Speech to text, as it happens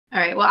All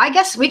right. Well, I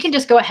guess we can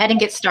just go ahead and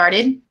get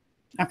started.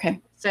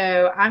 Okay.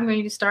 So I'm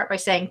going to start by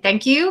saying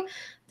thank you.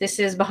 This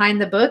is Behind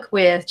the Book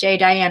with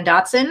Dianne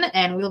Dotson,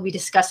 and we'll be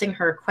discussing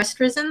her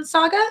Questrison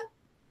Saga.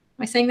 Am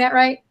I saying that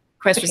right?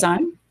 Questrison.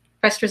 Okay.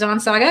 Questrison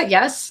Saga,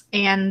 yes.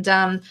 And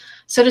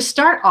so to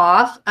start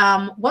off,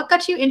 what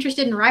got you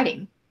interested in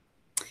writing?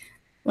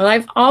 Well,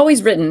 I've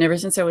always written ever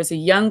since I was a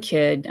young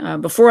kid.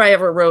 Before I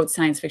ever wrote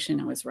science fiction,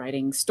 I was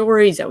writing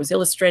stories. I was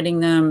illustrating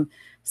them.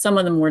 Some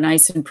of them were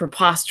nice and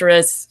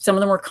preposterous. Some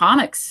of them were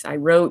comics. I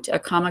wrote a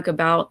comic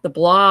about the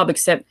Blob,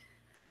 except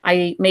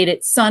I made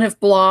it Son of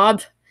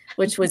Blob,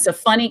 which was a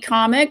funny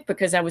comic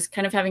because I was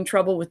kind of having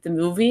trouble with the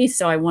movie.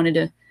 So I wanted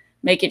to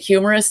make it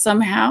humorous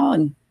somehow.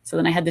 And so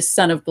then I had this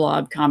Son of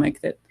Blob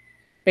comic that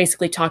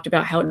basically talked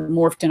about how it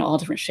morphed in all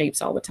different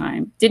shapes all the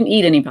time. Didn't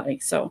eat anybody.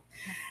 So,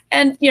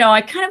 and, you know,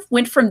 I kind of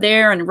went from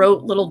there and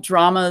wrote little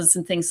dramas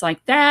and things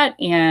like that.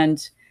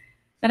 And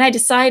then I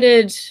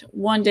decided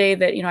one day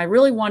that, you know, I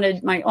really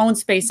wanted my own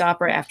space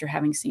opera after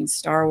having seen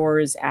Star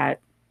Wars at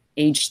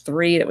age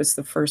 3. That was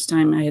the first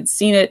time I had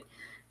seen it.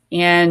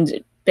 And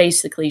it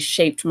basically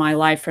shaped my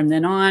life from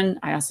then on.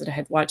 I also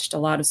had watched a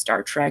lot of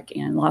Star Trek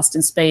and Lost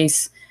in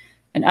Space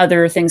and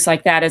other things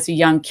like that as a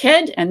young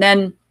kid. And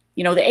then,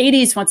 you know, the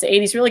 80s, once the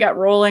 80s really got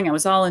rolling, I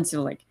was all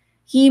into like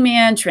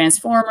He-Man,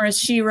 Transformers,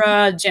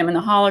 She-Ra, Jem and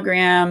the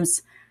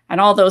Holograms, and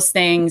all those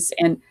things.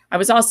 And I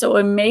was also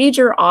a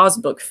major Oz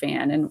book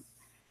fan. And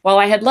while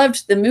I had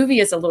loved the movie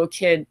as a little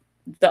kid,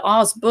 the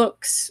Oz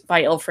books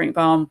by L. Frank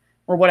Baum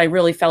were what I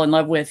really fell in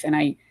love with. And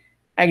I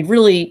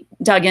really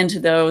dug into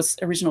those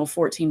original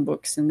 14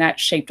 books, and that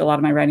shaped a lot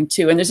of my writing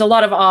too. And there's a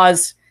lot of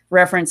Oz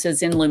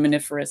references in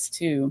Luminiferous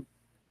too,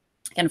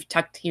 kind of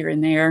tucked here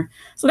and there.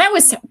 So that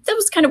was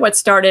kind of what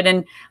started.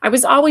 And I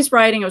was always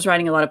writing. I was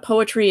writing a lot of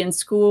poetry in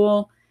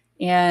school,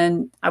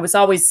 and I was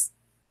always,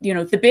 you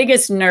know, the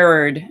biggest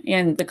nerd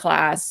in the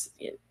class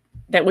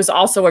that was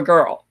also a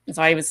girl.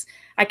 So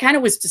I kind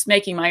of was just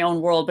making my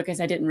own world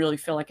because I didn't really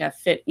feel like I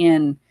fit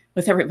in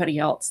with everybody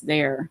else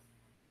there.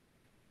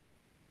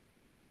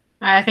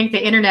 I think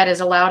the internet has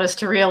allowed us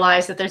to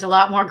realize that there's a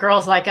lot more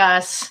girls like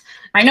us.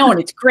 I know, and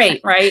it's great,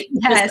 right?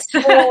 Yes.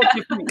 Just a whole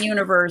different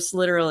universe,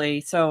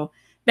 literally. So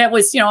that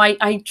was, you know,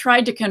 I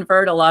tried to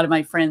convert a lot of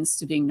my friends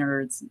to being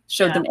nerds,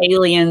 showed them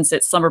aliens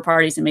at slumber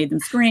parties and made them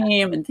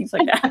scream and things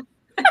like that.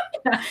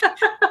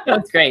 That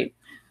was great.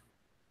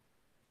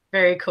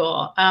 Very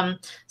cool.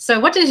 So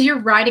what does your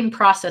writing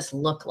process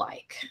look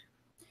like?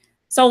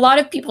 So a lot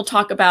of people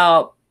talk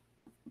about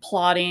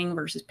plotting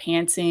versus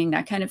pantsing,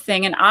 that kind of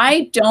thing. And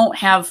I don't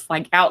have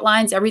like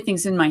outlines.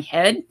 Everything's in my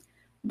head,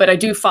 but I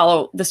do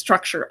follow the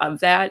structure of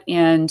that.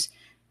 And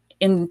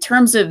in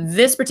terms of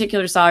this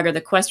particular saga,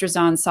 the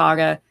Questrison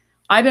Saga,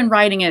 I've been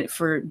writing it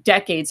for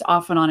decades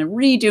off and on and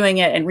redoing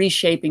it and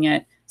reshaping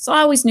it. So I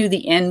always knew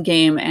the end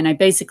game, and I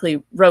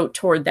basically wrote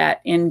toward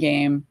that end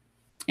game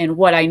and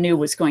what I knew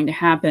was going to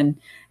happen.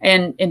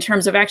 And in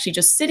terms of actually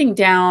just sitting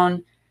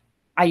down,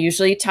 I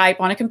usually type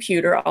on a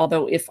computer,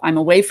 although if I'm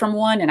away from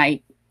one and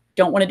I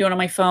don't want to do it on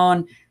my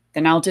phone,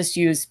 then I'll just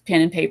use pen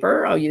and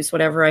paper. I'll use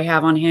whatever I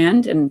have on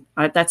hand. And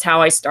that's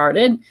how I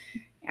started,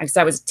 because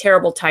I was a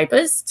terrible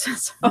typist.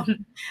 So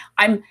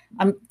I'm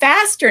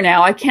faster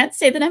now. I can't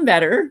say that I'm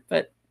better,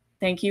 but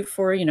thank you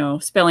for, you know,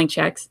 spelling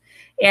checks.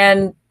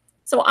 And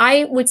so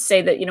I would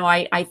say that, you know,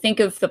 I think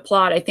of the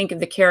plot, I think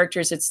of the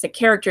characters. It's the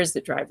characters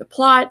that drive the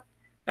plot.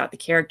 About the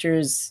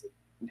characters,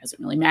 it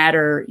doesn't really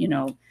matter. You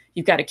know,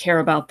 you've got to care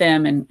about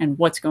them and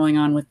what's going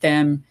on with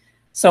them.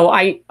 So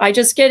I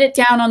just get it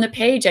down on the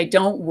page. I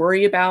don't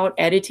worry about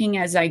editing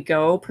as I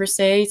go, per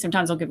se.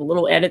 Sometimes I'll give a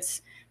little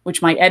edits,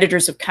 which my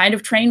editors have kind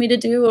of trained me to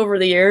do over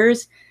the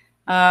years.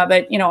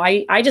 But, you know,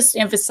 I just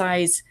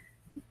emphasize,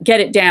 get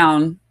it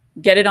down,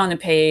 get it on the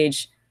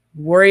page,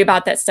 worry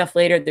about that stuff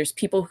later. There's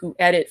people who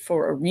edit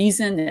for a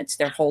reason. It's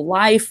their whole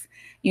life.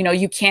 You know,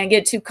 you can't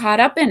get too caught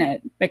up in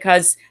it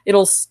because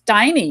it'll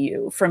stymie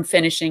you from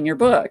finishing your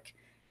book.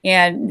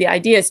 And the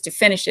idea is to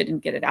finish it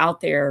and get it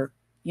out there,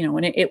 you know,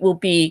 and it will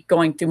be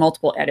going through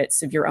multiple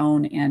edits of your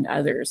own and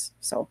others.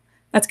 So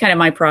that's kind of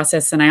my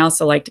process. And I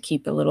also like to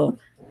keep a little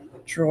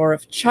drawer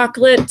of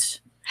chocolate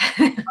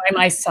by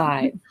my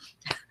side.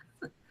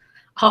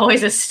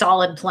 Always a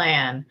solid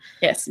plan.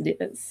 Yes, it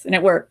is. And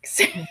it works.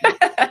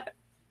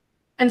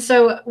 And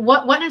so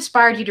what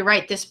inspired you to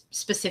write this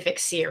specific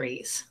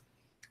series?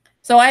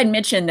 So I had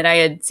mentioned that I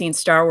had seen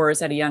Star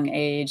Wars at a young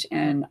age,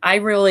 and I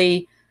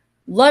really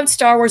loved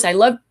Star Wars. I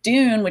loved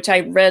Dune, which I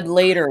read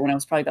later when I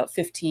was probably about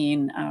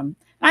 15.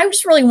 I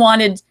just really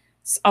wanted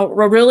a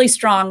really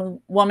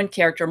strong woman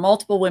character,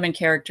 multiple women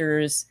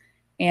characters.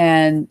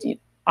 And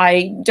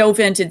I dove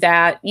into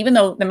that, even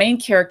though the main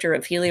character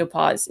of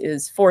Heliopause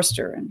is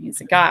Forster, and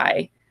he's a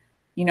guy.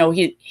 You know,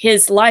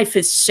 his life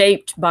is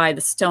shaped by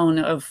the stone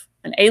of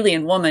an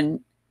alien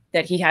woman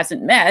that he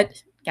hasn't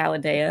met,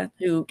 Galadea,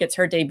 who gets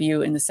her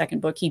debut in the second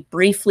book. He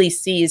briefly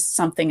sees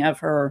something of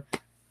her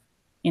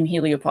in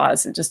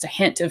Heliopause, and just a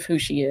hint of who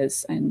she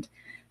is. And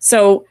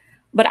so,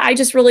 but I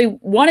just really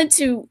wanted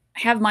to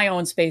have my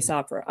own space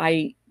opera.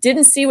 I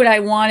didn't see what I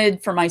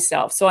wanted for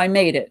myself, so I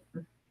made it.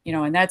 you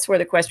know, and that's where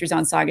the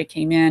Questrison Saga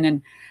came in.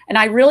 And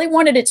I really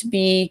wanted it to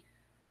be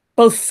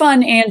both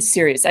fun and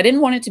serious. I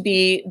didn't want it to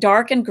be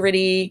dark and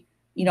gritty.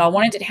 You know, I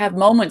wanted it to have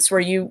moments where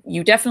you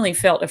definitely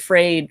felt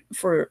afraid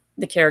for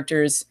the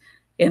characters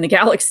in the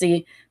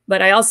galaxy,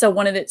 but I also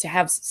wanted it to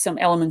have some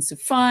elements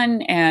of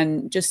fun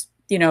and just,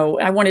 you know,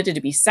 I wanted it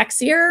to be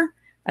sexier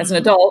as an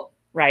adult,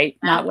 right?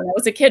 Not when I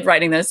was a kid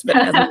writing this, but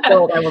as an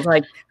adult, I was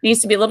like, it needs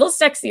to be a little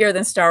sexier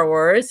than Star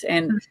Wars.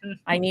 And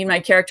I need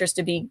my characters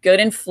to be good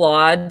and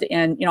flawed.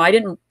 And, you know, I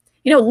didn't,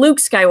 you know, Luke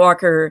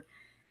Skywalker,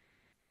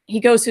 he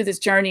goes through this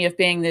journey of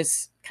being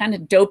this kind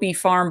of dopey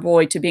farm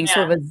boy to being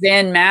sort of a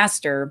Zen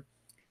master.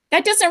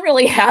 That doesn't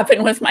really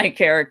happen with my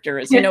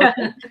characters. You know,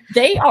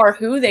 they are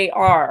who they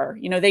are.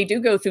 You know, they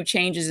do go through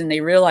changes and they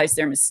realize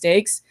their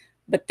mistakes,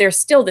 but they're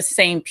still the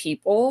same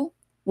people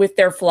with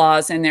their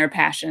flaws and their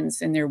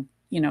passions and their,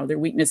 you know, their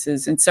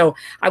weaknesses. And so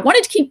I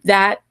wanted to keep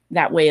that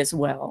way as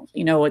well.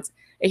 You know, it's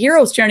a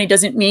hero's journey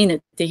doesn't mean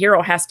that the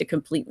hero has to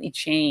completely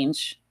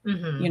change,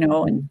 you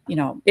know, and, you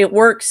know, it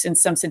works in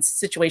some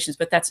situations,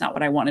 but that's not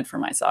what I wanted for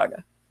my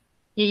saga.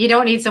 You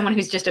don't need someone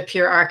who's just a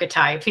pure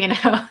archetype, you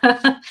know,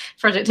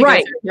 for it to go through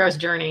a hero's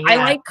journey. I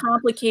like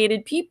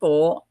complicated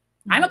people.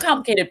 I'm a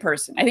complicated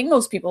person. I think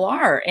most people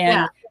are.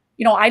 And,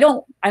 you know, I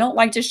don't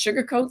like to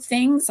sugarcoat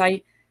things.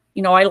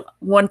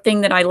 One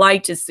thing that I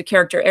liked is the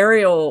character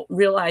Ariel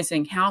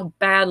realizing how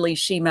badly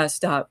she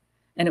messed up.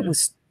 And it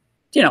was,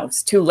 you know,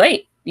 it's too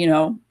late, you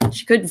know,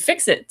 she couldn't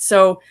fix it.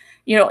 So,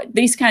 you know,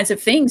 these kinds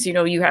of things, you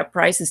know, you have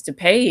prices to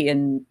pay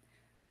and,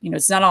 you know,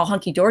 it's not all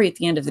hunky-dory at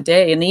the end of the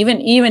day. And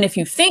even if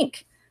you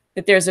think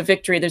that there's a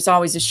victory, there's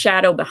always a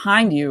shadow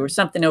behind you or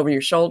something over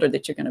your shoulder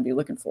that you're going to be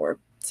looking for.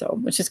 So,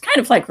 which is kind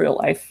of like real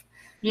life.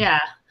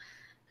 Yeah.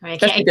 I mean,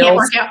 it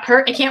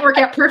can't work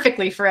out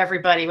perfectly for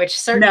everybody, which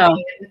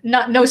certainly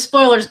no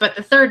spoilers, but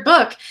the third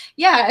book,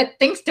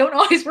 things don't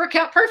always work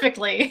out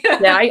perfectly.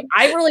 I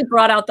really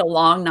brought out the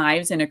long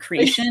knives in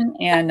Accretion.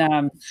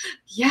 And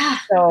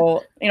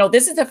so, you know,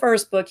 this is the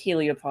first book,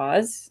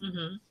 Heliopause.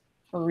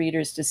 For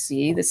readers to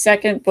see. The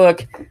second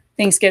book,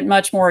 things get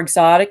much more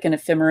exotic and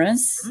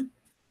ephemerous.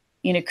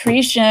 In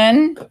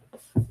Accretion,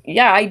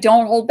 I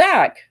don't hold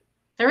back.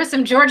 There was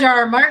some George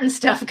R.R. Martin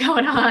stuff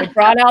going on. I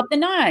brought out the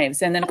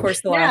knives, and then of course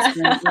the last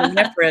one,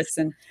 Luminiferous,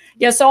 and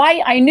so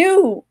I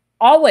knew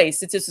always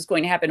that this was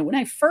going to happen. When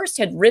I first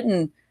had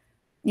written,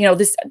 you know,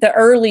 the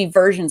early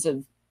versions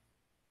of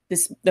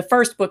this, the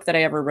first book that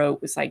I ever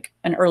wrote was like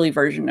an early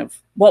version of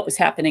what was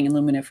happening in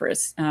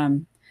Luminiferous.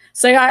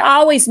 So I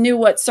always knew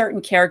what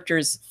certain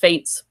characters'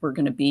 fates were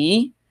going to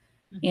be.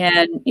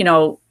 And, you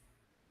know,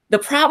 the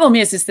problem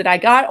is that I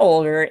got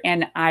older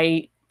and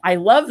I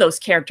love those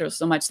characters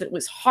so much that it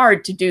was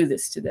hard to do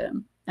this to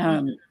them.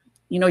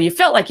 You know, you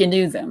felt like you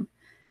knew them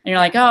and you're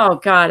like, oh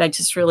God, I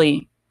just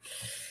really,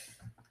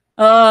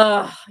 you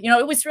know,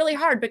 it was really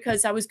hard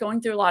because I was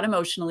going through a lot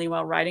emotionally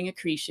while writing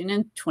Accretion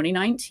in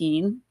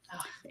 2019.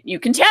 You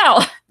can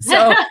tell.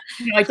 So,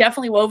 you know, I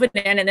definitely wove it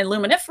in. And then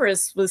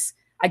Luminiferous was,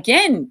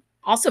 again,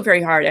 also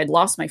very hard. I'd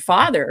lost my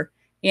father,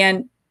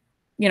 and,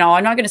 you know,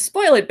 I'm not going to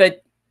spoil it,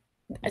 but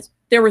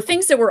there were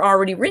things that were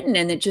already written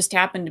and that just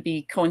happened to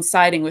be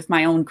coinciding with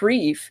my own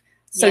grief.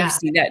 So you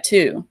see that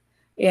too.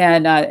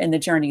 And the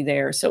journey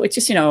there. So it's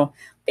just, you know,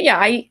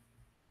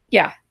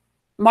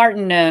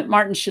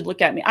 Martin should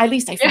look at me. At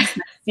least I finished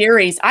my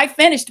series. I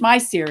finished my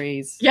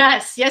series.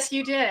 Yes,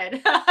 you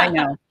did. I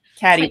know,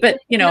 Caddy,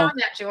 but you know,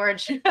 that,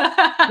 George.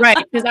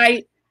 Right.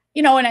 Because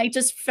you know, and I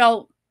just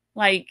felt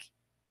like,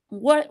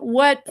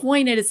 what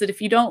point it is that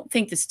if you don't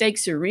think the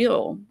stakes are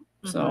real?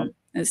 So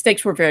the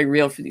stakes were very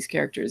real for these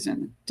characters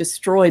and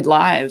destroyed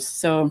lives.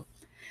 So,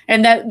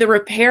 and that the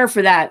repair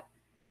for that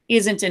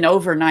isn't an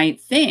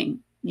overnight thing.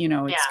 You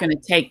know, it's going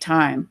to take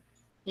time.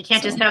 You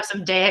can't just have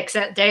some Deus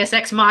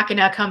Ex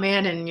Machina come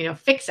in and, you know,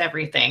 fix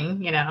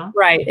everything, you know?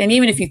 Right. And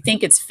even if you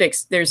think it's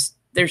fixed, there's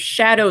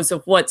shadows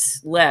of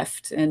what's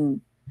left,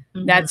 and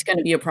that's going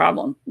to be a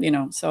problem, you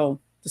know? So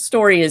the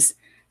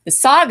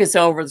saga's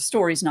over, the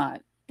story's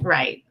not.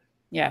 Right.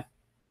 Yeah.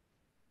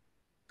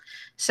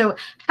 So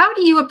how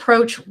do you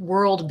approach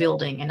world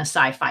building in a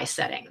sci-fi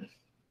setting?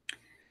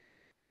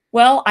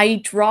 Well,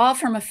 I draw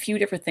from a few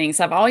different things.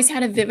 I've always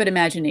had a vivid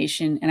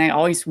imagination, and I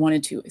always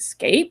wanted to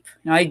escape.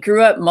 You know, I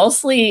grew up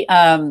mostly,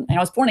 and I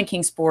was born in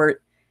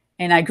Kingsport,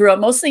 and I grew up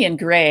mostly in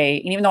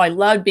Gray. And even though I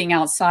loved being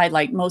outside,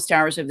 like most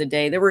hours of the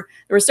day, there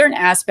were certain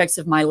aspects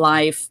of my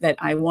life that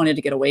I wanted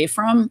to get away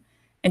from.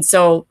 And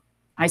so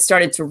I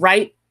started to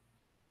write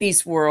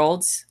these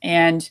worlds,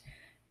 and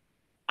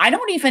I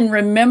don't even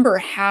remember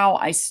how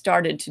I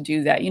started to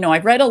do that. You know,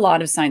 I've read a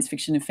lot of science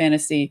fiction and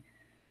fantasy,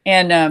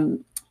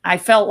 and I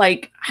felt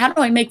like, how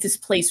do I make this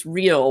place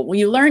real? Well,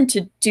 you learn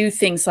to do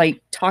things like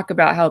talk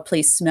about how a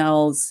place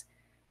smells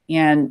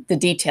and the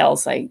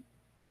details, like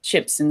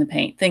chips in the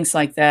paint, things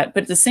like that.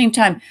 But at the same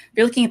time, if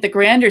you're looking at the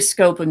grander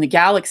scope of the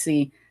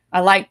galaxy, I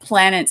like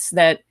planets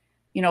that,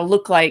 you know,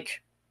 look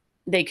like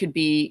they could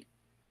be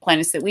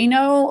planets that we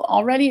know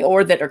already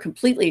or that are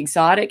completely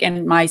exotic.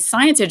 And my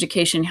science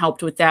education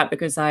helped with that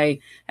because I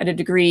had a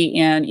degree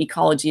in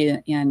ecology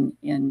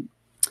and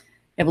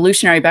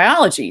evolutionary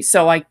biology.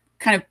 So I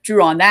kind of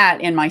drew on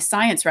that in my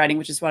science writing,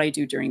 which is what I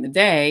do during the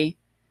day,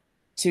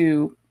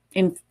 to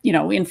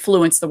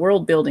influence the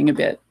world building a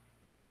bit.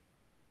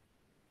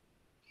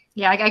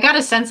 Yeah, I got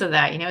a sense of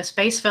that.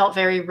 Space felt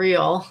very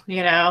real,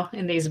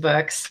 in these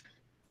books.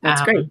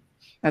 That's great.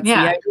 That's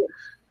yeah. the idea.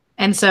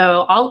 And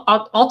so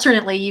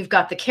alternately, you've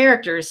got the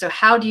characters. So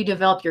how do you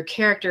develop your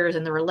characters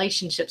and the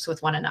relationships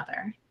with one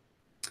another?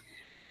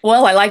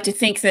 Well, I like to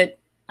think that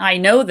I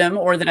know them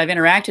or that I've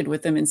interacted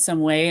with them in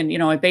some way.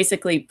 And, I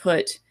basically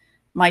put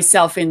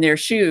myself in their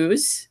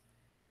shoes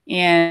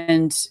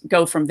and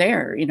go from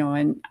there,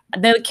 and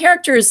the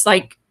characters,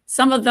 like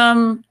some of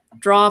them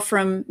draw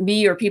from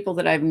me or people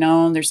that I've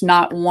known. There's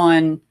not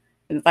one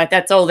like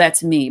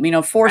that's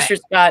me.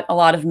 Forster's got a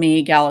lot of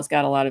me. Gala's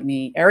got a lot of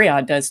me.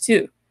 Ariad does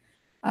too.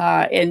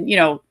 And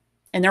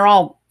they're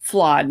all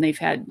flawed and they've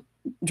had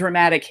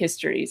dramatic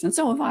histories, and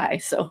so have I.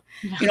 So,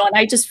 and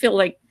I just feel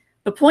like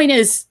the point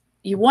is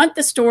you want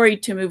the story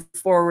to move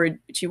forward,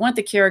 but you want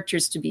the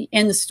characters to be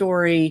in the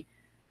story.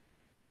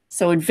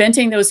 So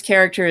inventing those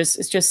characters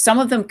is just, some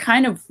of them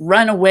kind of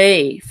run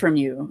away from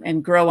you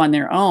and grow on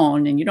their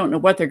own, and you don't know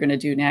what they're going to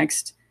do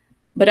next.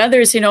 But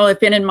others, have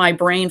been in my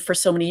brain for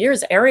so many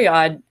years.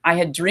 Ariad, I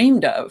had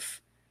dreamed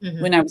of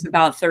when I was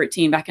about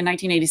 13, back in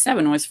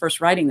 1987, when I was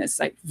first writing this,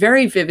 like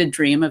very vivid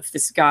dream of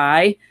this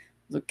guy,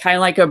 kind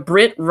of like a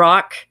Brit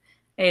rock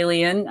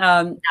alien,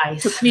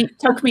 nice.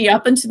 took me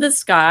up into the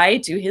sky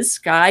to his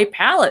sky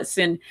palace.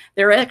 And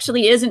there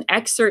actually is an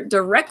excerpt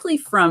directly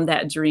from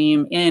that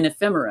dream in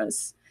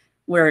Ephemeris,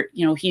 where,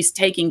 he's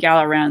taking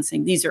Gala around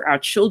saying, these are our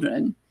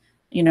children,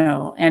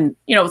 and,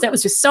 that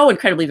was just so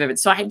incredibly vivid.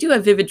 So I do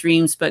have vivid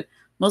dreams, but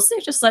mostly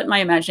I just let my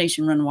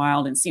imagination run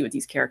wild and see what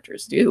these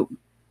characters do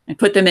and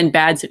put them in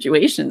bad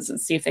situations and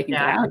see if they can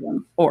get out of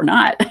them or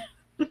not.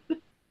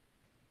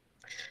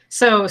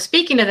 So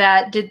speaking of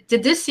that, did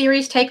this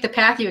series take the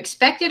path you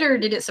expected, or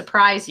did it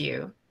surprise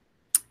you?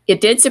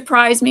 It did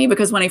surprise me,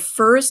 because when I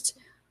first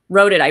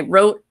wrote it, I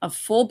wrote a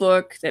full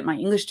book that my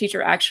English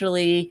teacher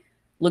actually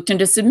looked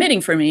into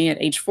submitting for me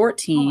at age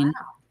 14. Oh,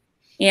 wow.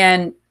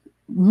 And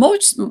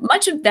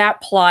much of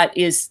that plot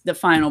is the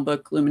final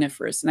book,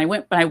 Luminiferous.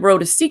 And I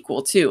wrote a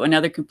sequel too,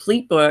 another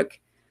complete book.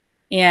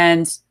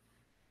 And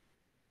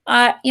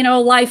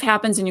life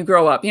happens and you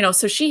grow up,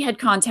 so she had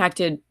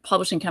contacted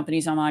publishing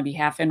companies on my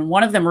behalf, and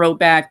one of them wrote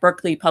back,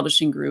 Berkeley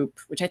Publishing Group,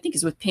 which I think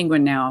is with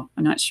Penguin now,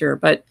 I'm not sure,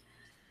 but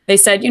they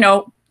said,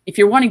 if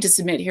you're wanting to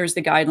submit, here's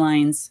the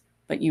guidelines,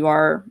 but you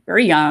are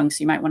very young,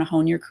 so you might want to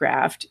hone your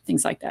craft,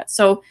 things like that.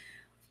 So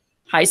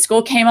high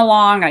school came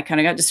along, I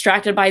kind of got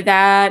distracted by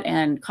that,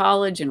 and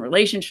college and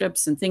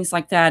relationships and things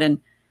like that, and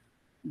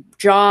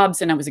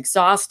jobs, and I was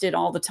exhausted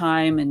all the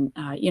time, and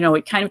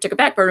it kind of took a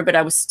back burner, but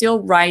I was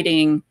still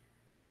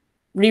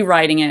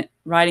rewriting it,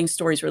 writing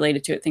stories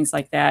related to it, things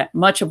like that.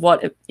 Much of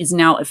what is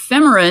now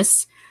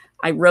Ephemeris,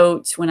 I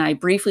wrote when I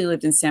briefly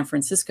lived in San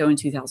Francisco in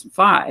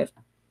 2005.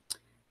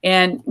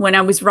 And when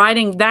I was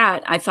writing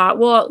that, I thought,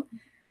 well,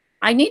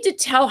 I need to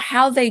tell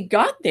how they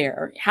got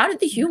there. How did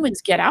the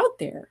humans get out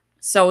there?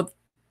 So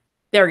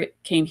there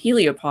came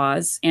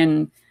heliopause,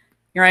 and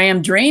here I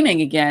am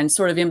dreaming again,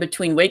 sort of in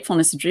between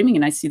wakefulness and dreaming.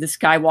 And I see this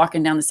guy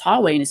walking down this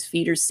hallway, and his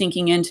feet are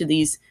sinking into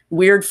these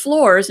weird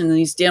floors and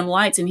these dim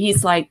lights. And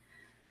he's like,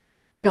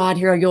 God,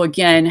 here I go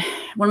again.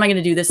 What am I going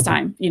to do this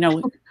time?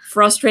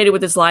 Frustrated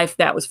with his life.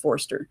 That was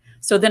Forster.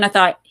 So then I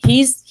thought,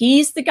 he's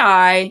the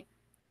guy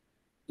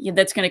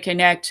that's going to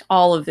connect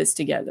all of this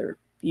together.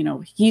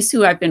 He's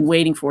who I've been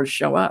waiting for to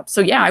show up. So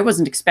yeah, I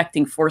wasn't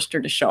expecting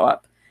Forster to show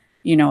up.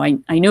 I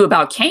knew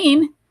about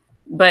Kane,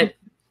 but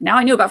now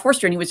I knew about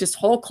Forster, and he was just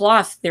whole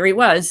cloth. There he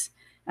was.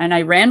 And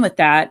I ran with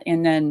that.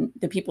 And then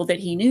the people that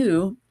he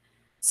knew.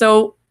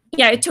 So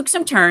yeah, it took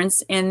some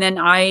turns. And then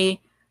I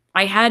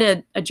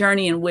had a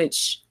journey in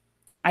which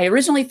I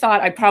originally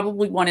thought I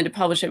probably wanted to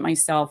publish it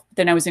myself.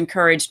 Then I was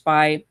encouraged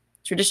by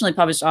traditionally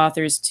published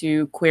authors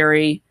to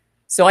query.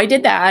 So I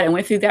did that and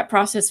went through that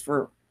process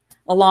for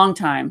a long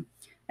time.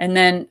 And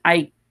then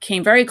I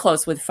came very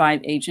close with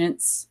 5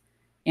 agents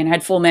and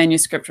had full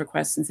manuscript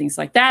requests and things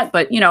like that.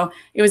 But,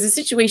 it was a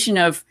situation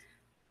of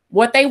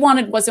what they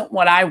wanted wasn't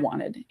what I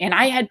wanted. And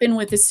I had been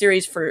with this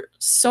series for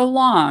so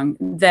long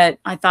that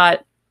I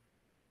thought,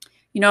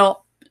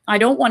 I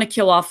don't want to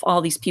kill off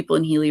all these people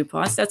in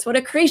heliopause. That's what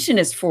a creation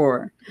is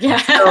for. Yeah.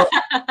 So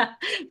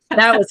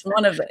that was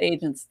one of the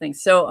agent's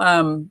things. So,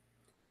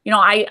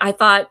 I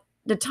thought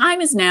the time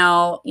is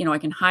now, I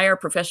can hire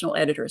professional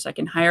editors. I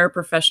can hire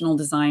professional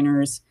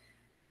designers,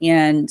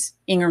 and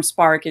Ingram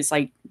Spark is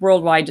like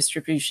worldwide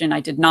distribution. I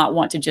did not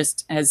want to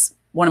just, as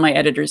one of my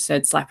editors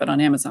said, slap it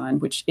on Amazon,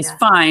 which is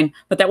fine,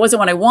 but that wasn't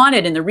what I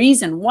wanted. And the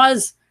reason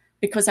was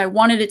because I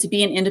wanted it to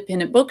be in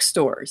independent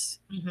bookstores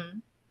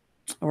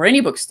or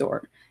any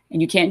bookstore.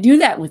 And you can't do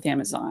that with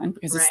Amazon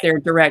because it's their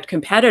direct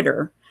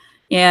competitor.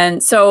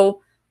 And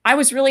so I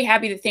was really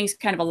happy that things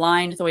kind of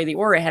aligned the way they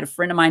were. I had a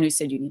friend of mine who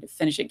said, you need to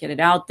finish it, get it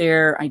out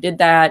there. I did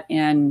that.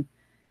 And,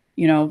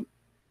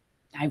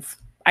 I've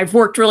I've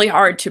worked really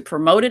hard to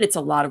promote it. It's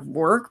a lot of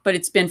work, but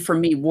it's been for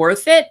me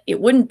worth it. It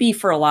wouldn't be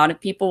for a lot of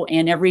people,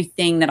 and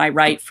everything that I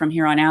write from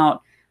here on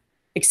out,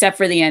 except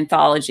for the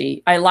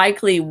anthology, I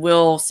likely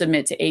will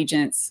submit to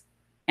agents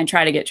and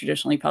try to get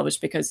traditionally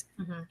published, because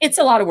it's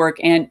a lot of work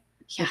and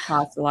it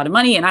costs a lot of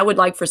money. And I would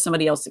like for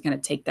somebody else to kind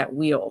of take that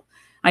wheel.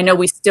 I know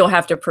we still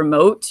have to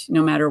promote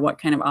no matter what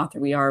kind of author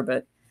we are,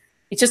 but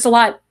it's just a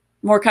lot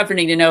more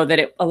comforting to know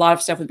that a lot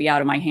of stuff would be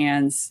out of my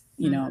hands,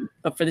 you know.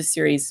 But for this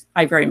series,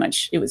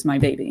 it was my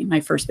baby, my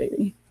first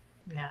baby.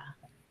 Yeah.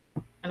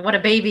 And what a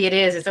baby it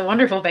is. It's a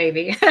wonderful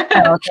baby.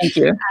 Oh, thank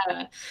you.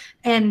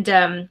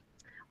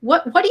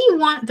 What do you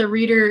want the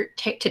reader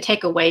to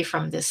take away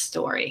from this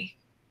story?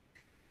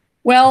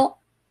 Well,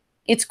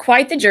 it's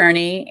quite the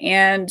journey.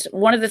 And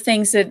one of the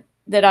things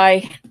that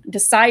I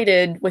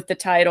decided with the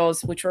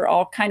titles, which were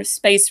all kind of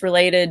space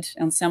related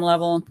on some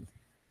level,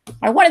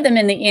 I wanted them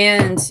in the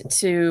end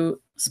to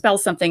spell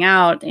something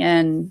out.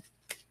 And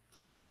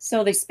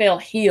so they spell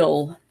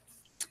heal.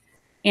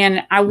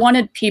 And I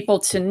wanted people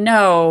to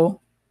know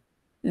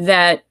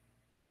that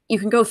you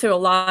can go through a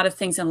lot of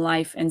things in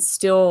life and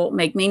still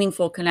make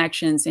meaningful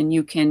connections, and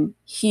you can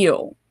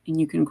heal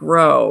and you can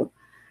grow,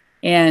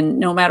 and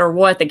no matter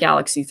what the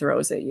galaxy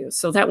throws at you.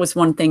 So that was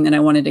one thing that I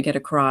wanted to get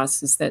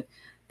across, is that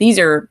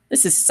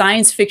this is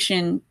science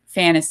fiction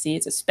fantasy.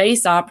 It's a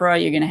space opera.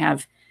 You're going to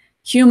have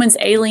humans,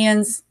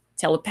 aliens,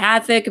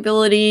 telepathic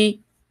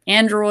ability,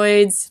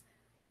 androids,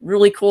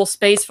 really cool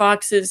space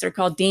foxes. They're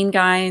called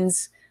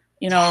Dean-Gynes,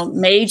 you know,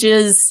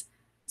 mages.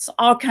 So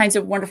all kinds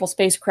of wonderful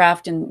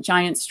spacecraft and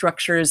giant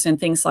structures and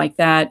things like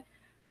that.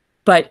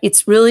 But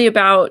it's really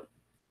about,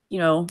 you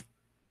know,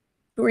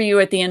 who are you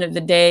at the end of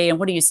the day, and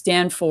what do you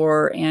stand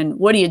for, and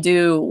what do you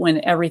do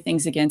when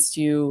everything's against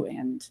you,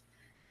 and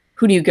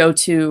who do you go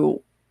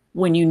to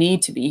when you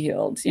need to be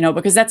healed, you know,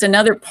 because that's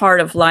another part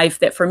of life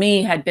that for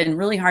me had been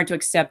really hard to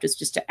accept, is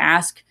just to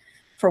ask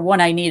for what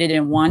I needed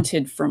and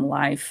wanted from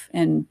life.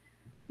 And,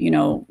 you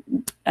know,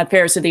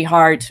 affairs of the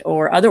heart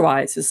or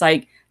otherwise, it's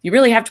like, you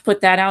really have to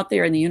put that out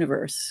there in the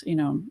universe, you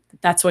know,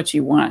 that's what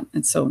you want.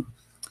 And so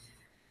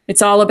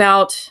it's all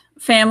about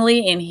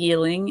family and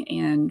healing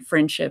and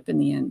friendship in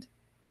the end.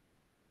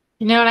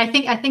 You know, and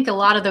I think a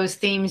lot of those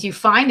themes you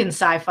find in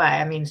sci-fi.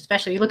 I mean,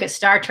 especially you look at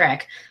Star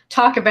Trek,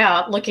 talk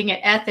about looking at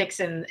ethics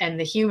and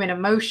the human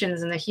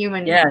emotions and the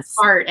human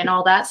heart and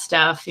all that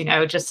stuff, you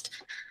know, just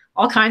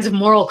all kinds of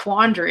moral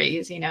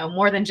quandaries, you know,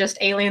 more than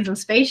just aliens and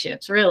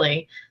spaceships,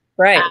 really.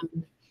 Right.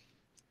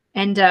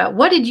 And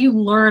what did you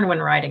learn when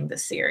writing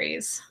this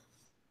series?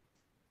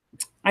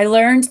 I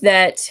learned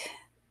that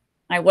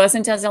I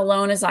wasn't as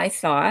alone as I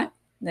thought,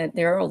 that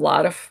there are a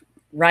lot of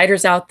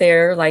writers out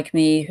there like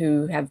me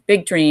who have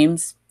big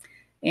dreams,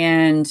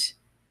 and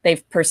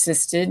they've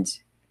persisted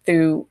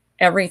through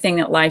everything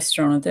that life's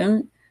thrown at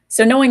them.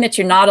 So knowing that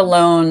you're not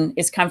alone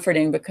is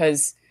comforting,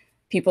 because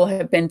people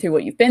have been through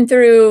what you've been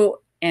through.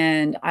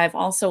 And I've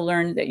also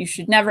learned that you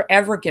should never,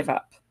 ever give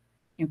up.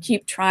 You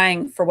keep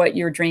trying for what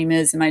your dream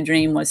is. And my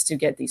dream was to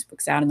get these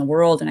books out in the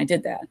world, and I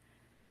did that.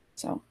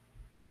 So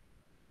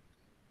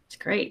it's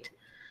great.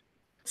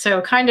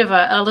 So kind of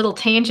a little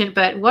tangent,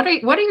 but what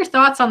are your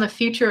thoughts on the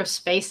future of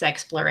space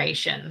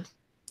exploration?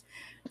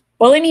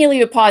 Well, in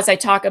Heliopause, I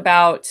talk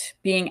about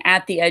being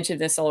at the edge of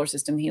the solar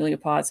system,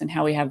 Heliopause, and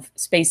how we have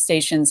space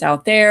stations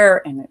out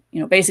there. And, you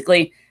know,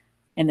 basically,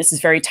 and this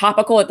is very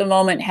topical at the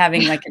moment,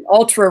 having like an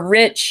ultra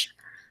rich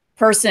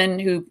person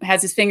who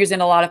has his fingers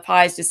in a lot of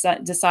pies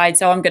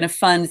decides, oh, I'm going to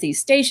fund these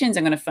stations,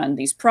 I'm going to fund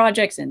these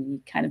projects, and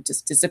he kind of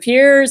just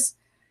disappears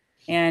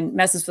and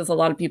messes with a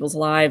lot of people's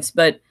lives.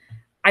 But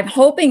I'm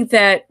hoping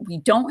that we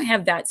don't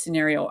have that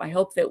scenario. I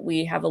hope that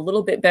we have a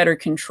little bit better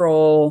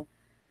control,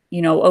 you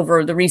know,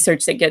 over the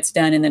research that gets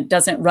done, and it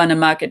doesn't run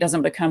amok. It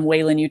doesn't become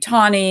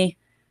Weyland-Yutani,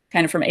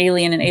 kind of from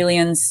Alien and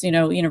Aliens, you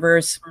know,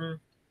 universe.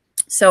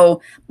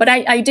 So, but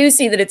I do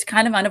see that it's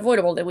kind of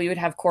unavoidable that we would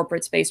have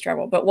corporate space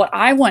travel. But what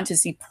I want to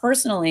see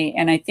personally,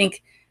 and I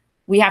think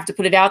we have to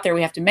put it out there,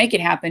 we have to make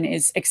it happen,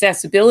 is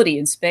accessibility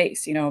in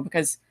space, you know,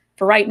 because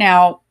for right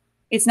now,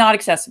 it's not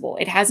accessible.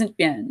 It hasn't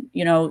been,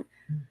 you know.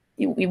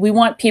 We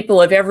want people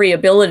of every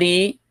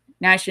ability,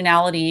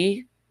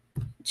 nationality,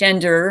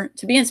 gender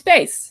to be in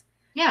space,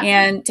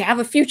 and to have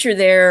a future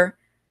there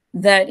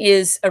that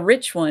is a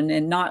rich one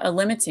and not a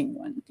limiting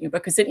one, you know,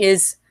 because it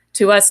is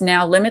to us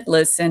now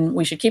limitless, and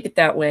we should keep it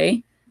that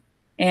way.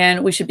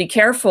 And we should be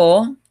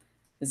careful.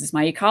 This is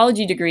my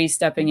ecology degree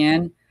stepping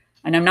in,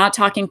 and I'm not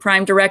talking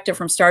Prime Directive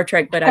from Star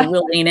Trek, but I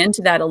will lean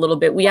into that a little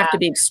bit. We have to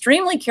be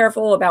extremely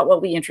careful about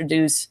what we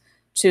introduce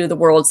to the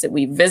worlds that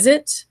we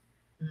visit.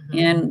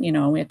 And, you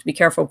know, we have to be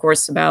careful, of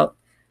course, about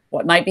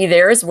what might be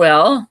there as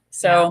well.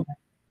 So,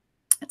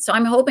 so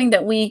I'm hoping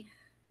that we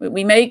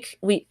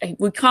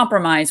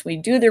compromise, we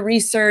do the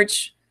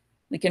research,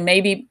 we can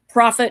maybe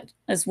profit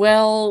as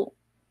well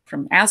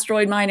from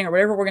asteroid mining or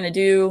whatever we're going to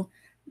do.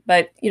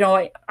 But, you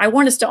know, I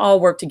want us to all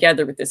work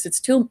together with this. It's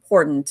too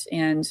important.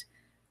 And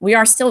we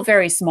are still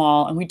very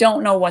small, and we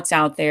don't know what's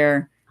out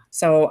there.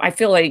 So I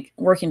feel like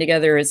working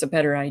together is a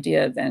better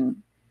idea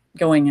than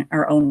going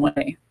our own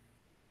way.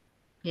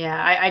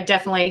 Yeah, I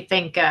definitely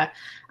think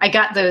I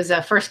got those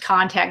first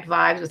contact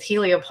vibes with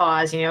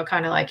heliopause, you know,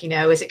 kind of like, you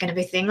know, is it going to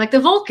be a thing like the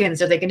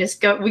Vulcans? Are they going to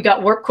just go, we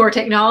got warp core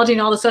technology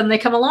and all of a sudden they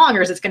come along?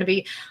 Or is it going to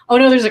be, oh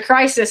no, there's a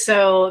crisis,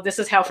 so this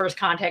is how first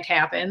contact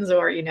happens?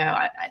 Or, you know,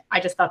 I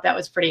just thought that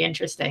was pretty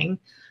interesting.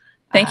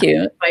 Thank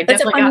you.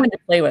 That's a fun one to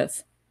play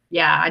with.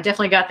 Yeah, I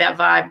definitely got that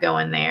vibe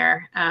going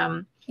there.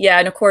 Yeah,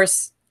 and of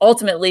course,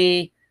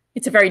 ultimately,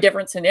 it's a very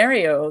different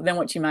scenario than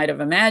what you might have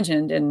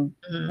imagined. And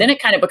then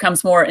it kind of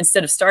becomes more,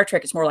 instead of Star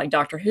Trek, it's more like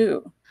Doctor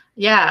Who.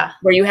 Yeah.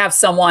 Where you have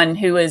someone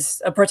who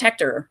is a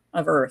protector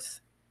of Earth.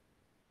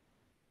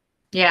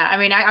 Yeah, I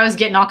mean, I was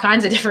getting all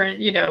kinds of different,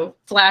 you know,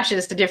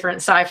 flashes to different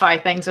sci-fi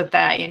things with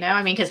that, you know.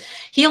 I mean, because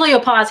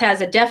heliopause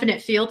has a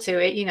definite feel to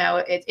it, you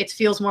know. It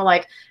feels more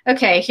like,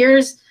 okay,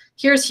 here's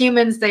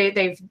humans.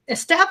 They've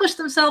established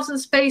themselves in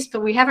space,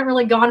 but we haven't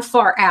really gone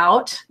far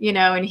out, you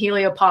know, in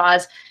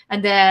heliopause.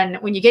 And then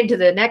when you get into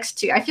the next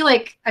two, I feel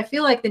like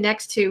the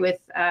next two with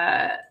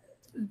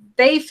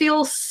they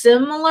feel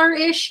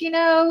similar-ish, you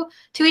know,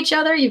 to each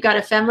other. You've got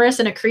ephemeris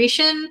and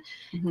accretion.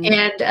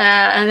 And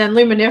then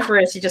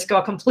luminiferous, you just go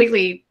a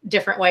completely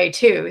different way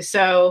too.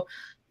 So,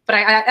 but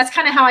that's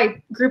kind of how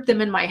I group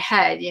them in my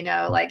head, you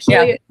know, like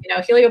you know,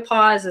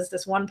 heliopause is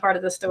this one part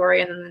of the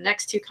story, and then the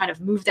next two kind of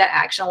move that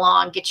action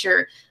along, get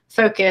your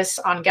focus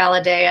on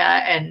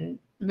Galadea and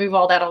move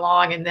all that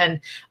along, and then,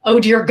 oh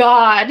dear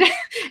God,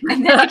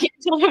 and then you get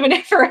to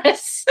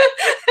luminiferous.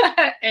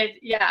 And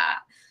yeah.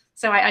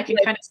 So I can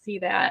kind of see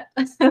that.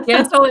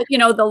 Yeah. So, you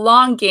know, the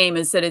long game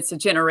is that it's a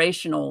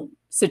generational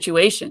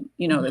situation,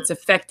 you know, that's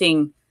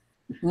affecting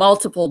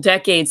multiple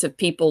decades of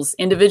people's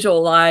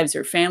individual lives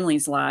or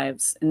families'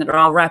 lives, and that are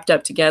all wrapped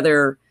up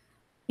together,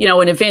 you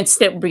know, in events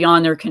that are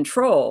beyond their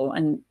control.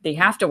 And they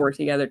have to work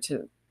together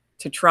to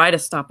try to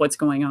stop what's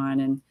going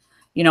on. And,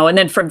 you know, and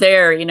then from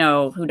there, you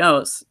know, who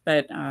knows?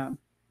 But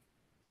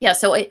yeah,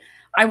 so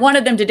I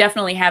wanted them to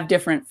definitely have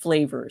different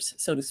flavors,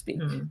 so to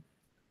speak.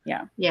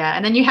 Yeah. Yeah.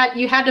 And then you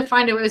had to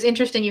find it was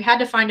interesting. You had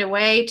to find a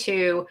way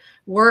to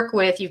work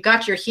with, you've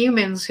got your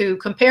humans who,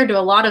 compared to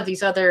a lot of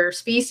these other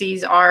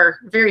species, are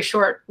very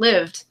short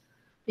lived,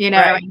 you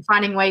know, and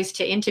finding ways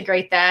to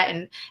integrate that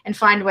and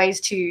find ways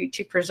to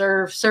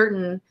preserve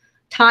certain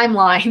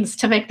timelines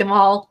to make them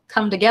all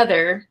come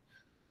together.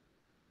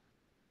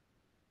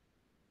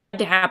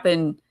 To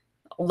happen.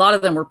 A lot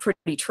of them were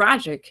pretty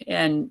tragic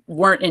and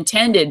weren't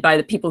intended by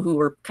the people who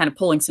were kind of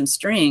pulling some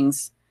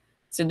strings.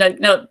 So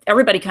no,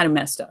 everybody kind of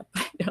messed up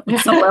on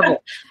some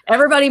level.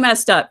 Everybody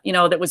messed up, you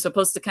know, that was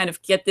supposed to kind of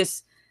get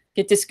this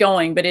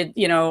going, but it,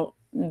 you know,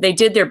 they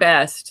did their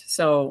best.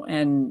 So,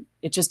 and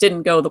it just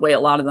didn't go the way a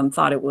lot of them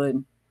thought it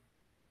would.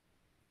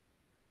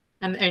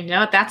 And you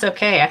know, that's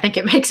okay. I think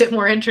it makes it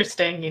more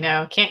interesting, you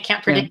know,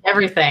 can't predict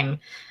everything.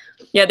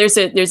 Yeah. There's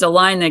a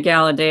line that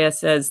Galadea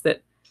says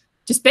that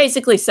just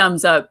basically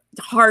sums up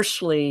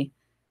harshly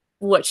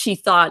what she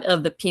thought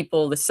of the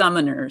people, the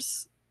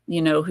summoners,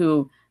 you know,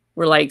 who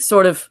were like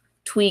sort of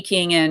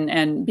tweaking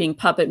and being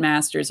puppet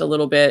masters a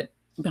little bit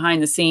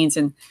behind the scenes.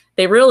 And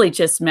they really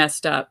just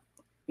messed up,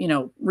 you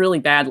know, really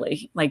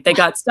badly. Like they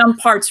got some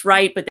parts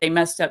right, but they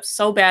messed up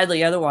so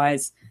badly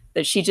otherwise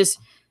that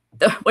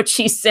what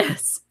she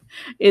says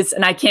is,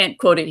 and I can't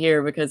quote it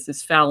here because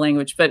it's foul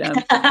language, but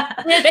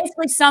it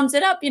basically sums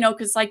it up, you know,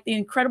 because like the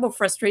incredible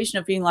frustration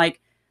of being like,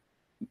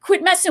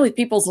 quit messing with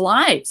people's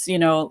lives, you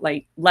know,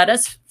 like, let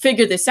us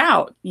figure this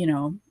out. You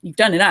know, you've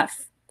done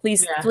enough.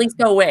 Please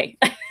go away.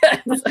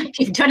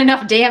 You've done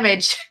enough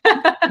damage.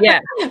 Yeah.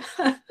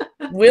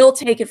 We'll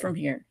take it from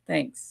here.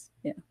 Thanks.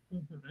 Yeah.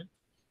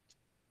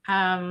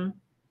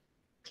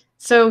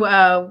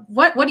 So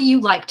what do you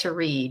like to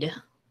read?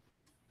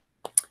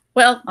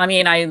 Well, I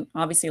mean, I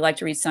obviously like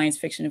to read science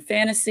fiction and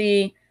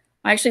fantasy.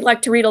 I actually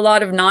like to read a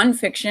lot of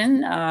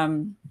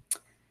nonfiction.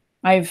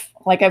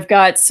 I've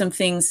got some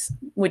things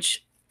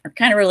which are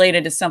kind of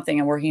related to something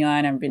I'm working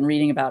on. I've been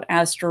reading about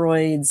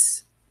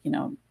asteroids, you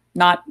know,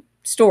 not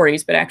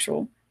stories, but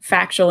actual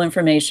factual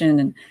information.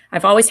 And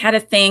I've always had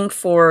a thing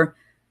for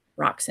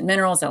rocks and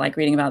minerals. I like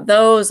reading about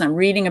those. I'm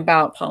reading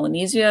about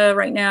Polynesia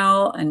right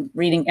now and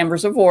reading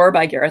Embers of War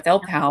by Gareth L.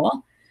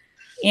 Powell.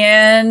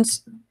 And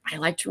I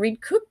like to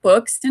read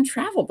cookbooks and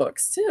travel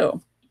books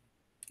too,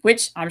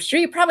 which I'm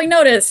sure you probably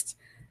noticed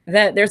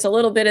that there's a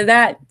little bit of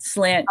that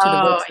slant to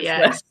the books. Oh,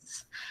 yes.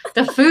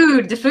 The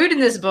food in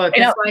this book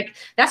is like,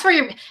 that's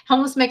where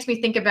almost makes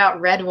me think about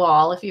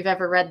Redwall, if you've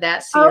ever read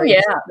that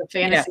series, the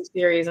fantasy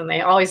series, and they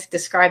always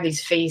describe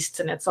these feasts,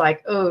 and it's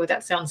like, oh,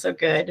 that sounds so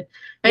good.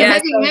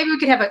 Maybe we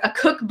could have a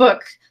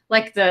cookbook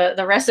like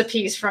the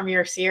recipes from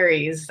your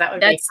series. That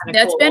would be kind of cool.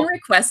 That's been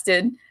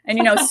requested. And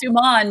you know,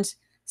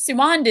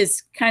 Sumand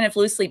is kind of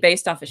loosely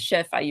based off a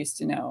chef I used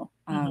to know,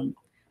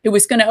 who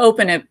was going to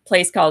open a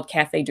place called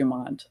Café du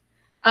Monde.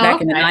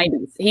 Back in the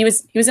 90s. He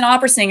was an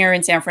opera singer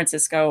in San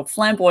Francisco,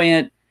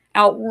 flamboyant,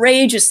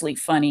 outrageously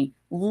funny,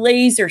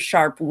 laser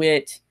sharp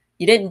wit.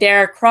 You didn't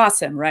dare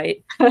cross him,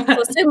 right?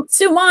 So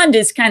Sumand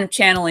is kind of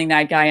channeling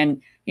that guy.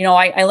 And, you know,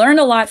 I learned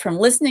a lot from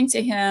listening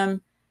to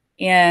him.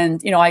 And,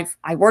 you know,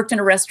 I worked in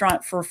a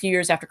restaurant for a few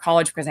years after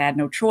college because I had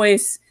no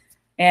choice.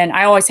 And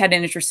I always had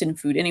an interest in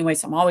food anyway,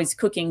 so I'm always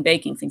cooking,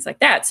 baking, things like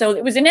that. So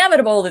it was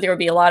inevitable that there would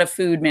be a lot of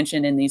food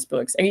mentioned in these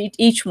books,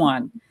 each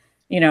one,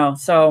 you know.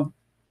 So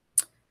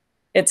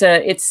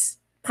it's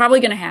probably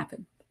going to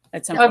happen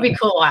at some point. That would be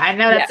cool. I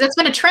know that's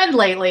been a trend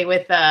lately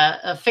with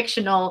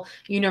fictional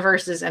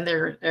universes and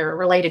their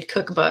related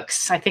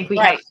cookbooks. I think we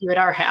have a few at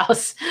our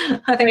house.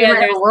 I think we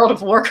have a World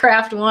of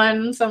Warcraft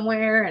one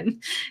somewhere,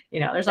 and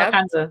there's all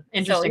kinds of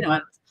interesting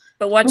ones.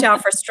 But watch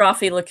out for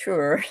Strophy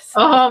liqueur.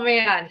 Oh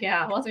man,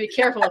 yeah, we'll have to be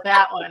careful with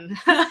that one.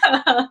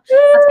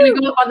 That's going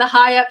to go up on the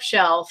high up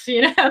shelf,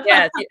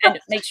 Yeah, and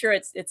make sure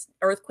it's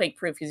earthquake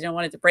proof because you don't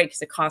want it to break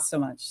because it costs so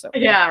much. So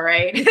yeah,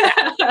 right.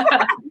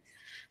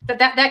 But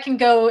that can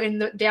go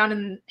down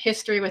in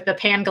history with the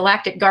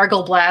Pan-Galactic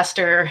Gargle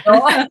Blaster.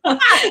 Oh,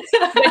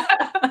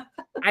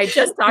 I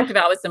just talked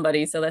about with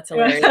somebody, so that's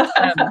hilarious.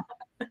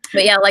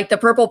 But yeah, like the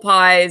purple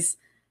pies,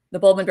 the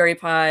Boldenberry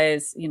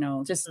pies,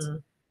 just.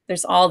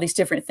 There's all these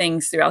different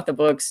things throughout the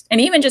books, and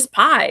even just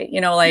pie,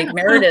 like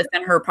Meredith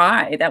and her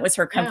pie, that was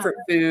her comfort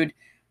food.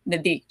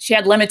 She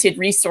had limited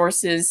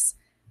resources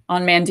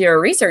on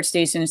Mandira Research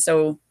Station,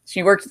 so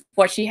she worked with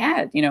what she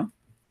had, and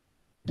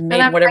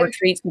made whatever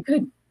treats we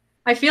could.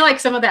 I feel like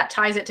some of that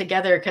ties it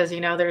together because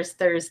there's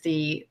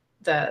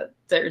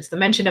the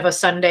mention of a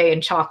sundae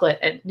and chocolate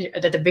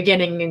at the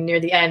beginning and near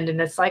the end,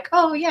 and it's like,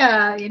 oh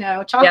yeah,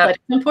 chocolate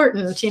is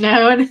important,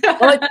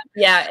 Well,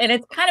 yeah, and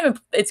it's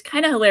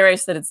kind of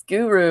hilarious that it's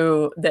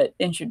Guru that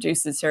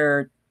introduces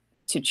her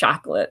to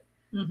chocolate,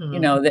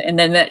 and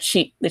then that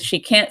she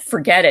can't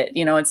forget it.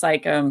 It's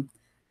like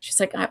she's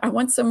like, I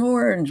want some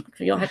more, and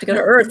you'll have to go to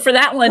Earth for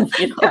that one.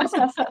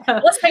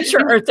 Let's make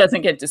sure Earth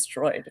doesn't get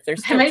destroyed. If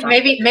there's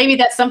maybe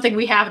that's something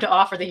we have to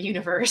offer the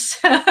universe.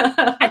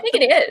 I think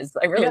it is.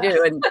 I really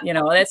do, and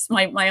that's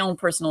my own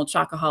personal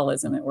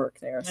chocoholism at work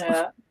there.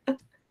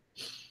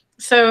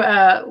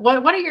 So,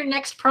 what are your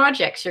next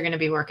projects you're going to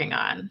be working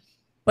on?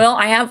 Well,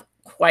 I have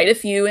quite a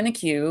few in the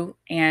queue,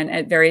 and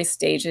at various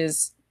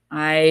stages.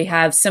 I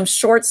have some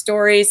short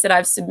stories that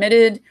I've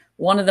submitted.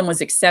 One of them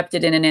was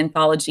accepted in an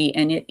anthology,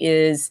 and it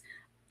is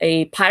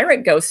a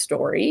pirate ghost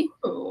story.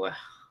 Ooh.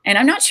 And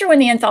I'm not sure when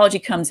the anthology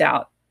comes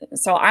out,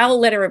 so I'll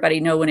let everybody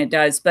know when it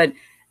does. But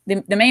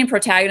the main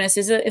protagonist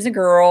is a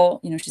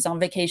girl. She's on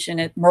vacation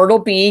at Myrtle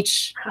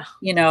Beach.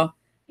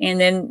 And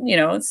then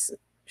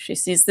she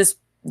sees this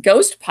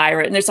ghost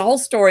pirate, and there's a whole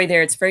story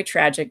there. It's very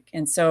tragic,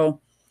 and so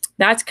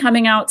that's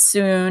coming out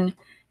soon.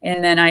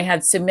 And then I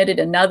have submitted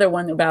another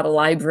one about a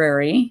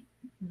library,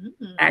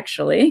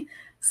 actually.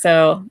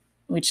 So.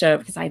 Which,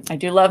 because I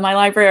do love my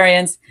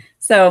librarians.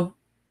 So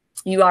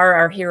you are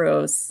our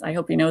heroes. I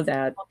hope you know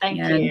that. Well, thank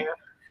you.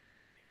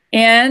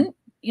 And,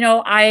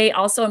 I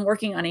also am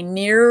working on a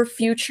near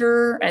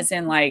future, as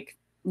in like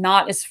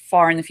not as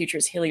far in the future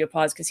as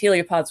Heliopods, because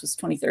Heliopods was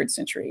 23rd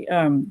century.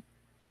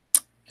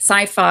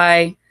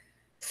 Sci-fi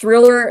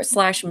thriller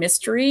 /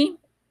 mystery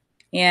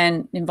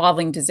and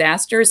involving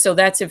disasters. So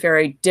that's a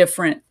very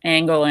different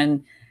angle.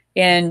 And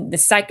the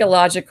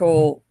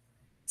psychological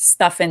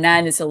stuff in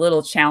that is a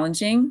little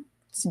challenging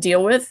to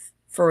deal with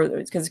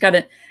because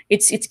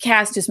it's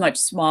cast as much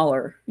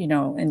smaller,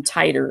 and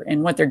tighter,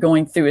 and what they're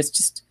going through is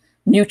just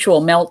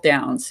mutual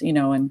meltdowns,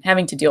 and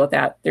having to deal with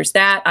that. There's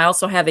that. I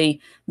also have a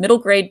middle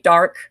grade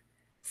dark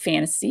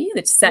fantasy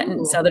that's set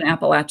in Southern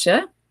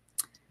Appalachia.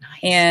 Nice.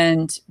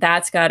 And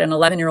that's got an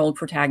 11-year-old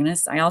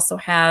protagonist. I also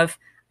have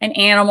an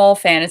animal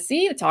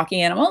fantasy,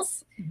 talking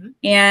animals.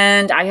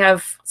 And I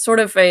have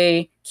sort of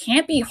a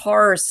campy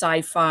horror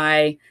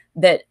sci-fi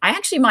that I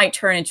actually might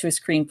turn into a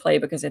screenplay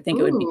because I think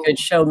it would be good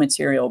show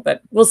material,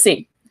 but we'll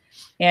see.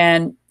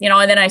 And,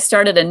 and then I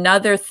started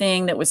another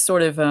thing that was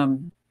sort of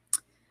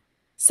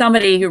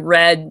somebody who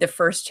read the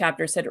first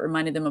chapter said it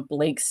reminded them of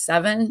Blake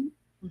 7.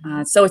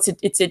 So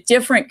it's a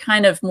different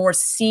kind of more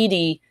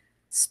seedy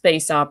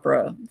space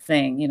opera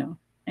thing,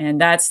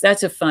 and that's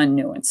a fun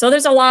new one. So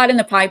there's a lot in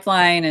the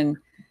pipeline and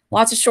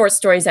lots of short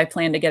stories I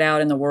plan to get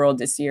out in the world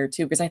this year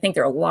too, because I think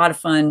they're a lot of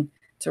fun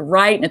to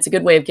write, and it's a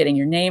good way of getting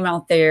your name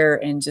out there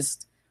and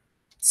just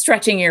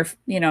stretching your,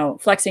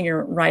 flexing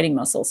your writing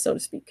muscles, so to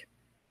speak.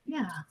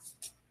 Yeah.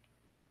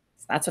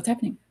 So that's what's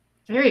happening.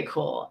 Very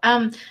cool.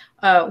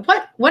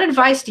 What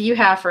advice do you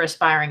have for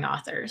aspiring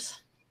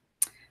authors?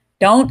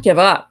 Don't give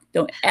up.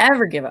 Don't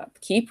ever give up.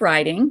 Keep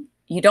writing.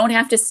 You don't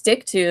have to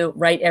stick to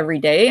write every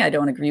day. I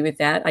don't agree with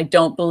that. I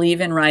don't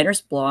believe in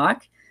writer's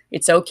block.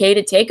 It's okay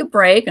to take a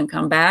break and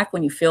come back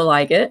when you feel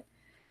like it.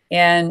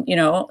 And,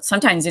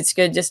 sometimes it's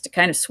good just to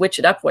kind of switch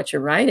it up what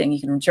you're writing. You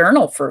can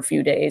journal for a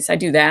few days. I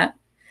do that.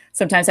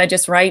 Sometimes I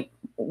just write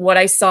what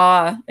I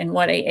saw and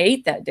what I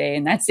ate that day,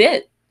 and that's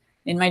it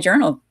in my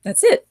journal.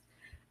 That's it.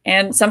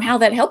 And somehow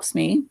that helps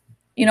me,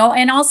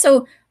 and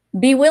also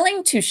be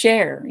willing to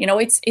share.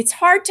 It's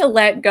hard to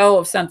let go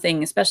of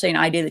something, especially an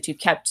idea that you've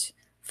kept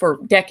for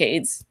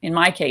decades, in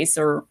my case,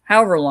 or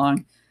however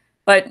long.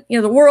 But,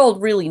 the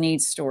world really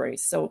needs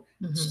stories. So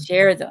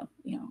share them,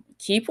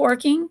 keep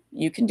working.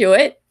 You can do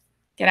it.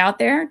 Get out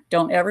there.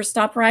 Don't ever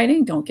stop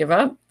writing. Don't give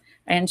up,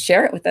 and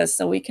share it with us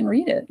so we can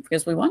read it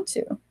because we want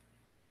to.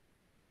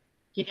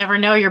 You never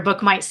know, your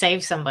book might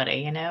save somebody,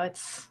 you know,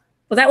 it's.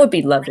 Well, that would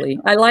be lovely.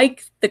 I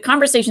like the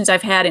conversations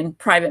I've had in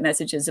private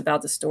messages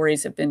about the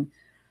stories have been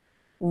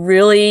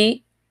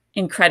really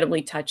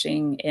incredibly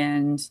touching.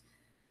 And,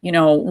 you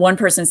know, one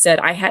person said,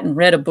 I hadn't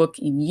read a book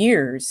in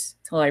years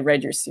till I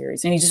read your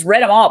series. And he just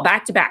read them all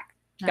back to back,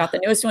 got the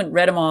newest one,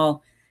 read them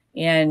all.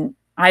 And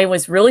I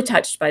was really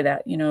touched by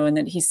that, you know, and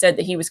then he said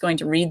that he was going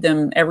to read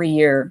them every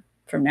year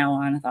from now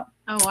on. I thought,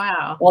 oh,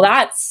 wow. Well,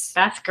 that's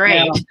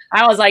great. You know,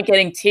 I was like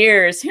getting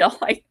tears, you know,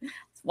 like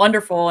it's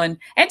wonderful. And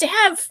to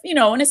have, you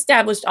know, an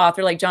established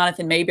author like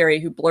Jonathan Mayberry,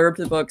 who blurbed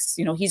the books,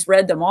 you know, he's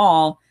read them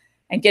all,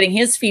 and getting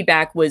his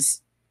feedback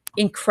was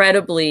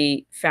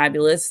incredibly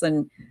fabulous.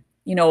 And,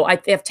 you know,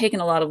 I've taken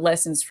a lot of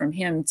lessons from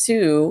him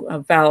too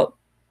about,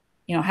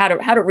 you know, how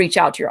to reach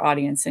out to your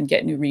audience and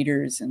get new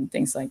readers and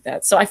things like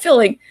that. So I feel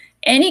like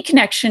any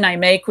connection I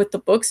make with the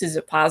books is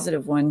a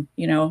positive one.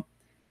 You know,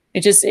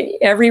 it just,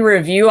 every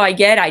review I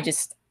get, I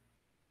just,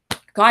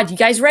 God, you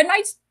guys read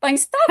my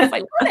stuff. I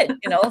love it.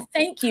 You know,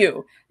 thank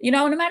you. You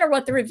know, no matter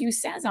what the review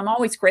says, I'm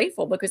always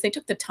grateful because they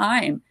took the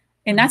time,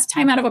 and that's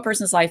time out of a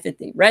person's life that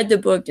they read the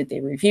book, that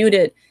they reviewed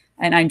it.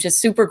 And I'm just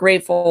super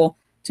grateful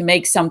to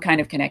make some kind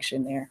of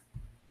connection there.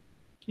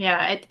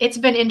 Yeah, it's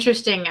been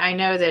interesting. I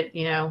know that,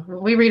 you know,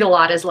 we read a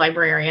lot as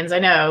librarians. I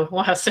know,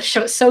 wow,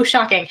 so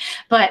shocking.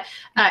 But,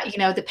 you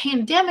know, the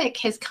pandemic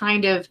has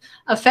kind of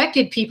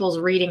affected people's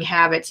reading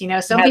habits. You know,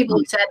 some people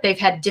have said they've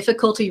had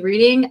difficulty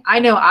reading. I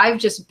know I've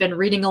just been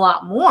reading a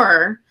lot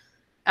more,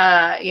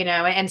 you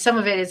know, and some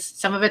of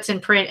it's in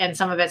print and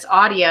some of it's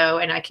audio,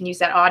 and I can use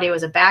that audio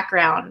as a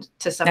background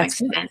to some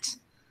extent.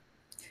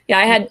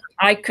 Yeah,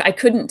 I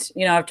couldn't,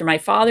 you know, after my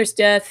father's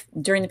death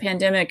during the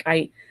pandemic,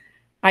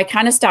 I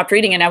kind of stopped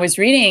reading, and I was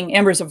reading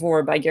Embers of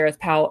War by Gareth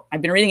Powell.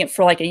 I've been reading it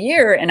for like a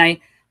year, and I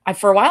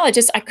for a while,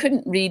 I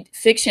couldn't read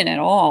fiction at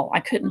all.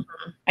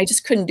 I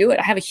just couldn't do it.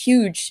 I have a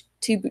huge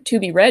to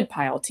be read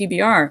pile,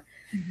 TBR.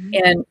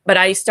 But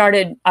I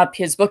started up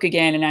his book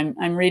again, and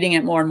I'm reading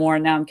it more and more.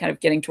 And now I'm kind of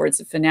getting towards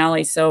the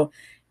finale. So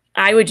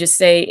I would just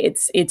say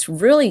it's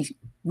really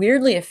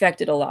weirdly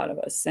affected a lot of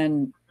us.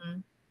 And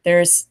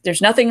there's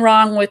nothing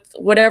wrong with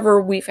whatever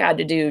we've had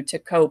to do to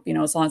cope, you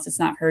know, as long as it's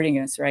not hurting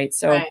us. Right.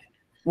 So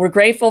we're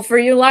grateful for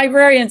you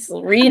librarians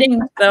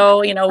reading,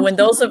 though, you know, when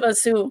those of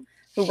us who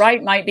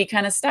write might be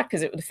kind of stuck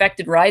because it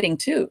affected writing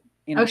too.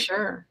 You know? Oh,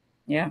 sure.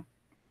 Yeah.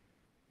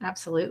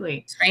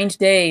 Absolutely. Strange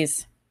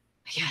days.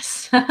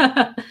 Yes.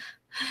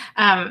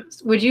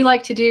 Would you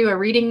like to do a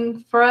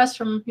reading for us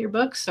from your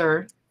books,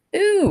 or?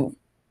 Ooh,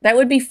 that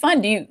would be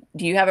fun. Do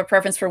you have a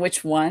preference for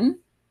which one?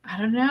 I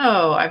don't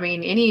know. I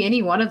mean,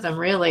 any one of them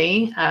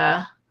really.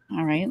 All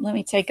right, let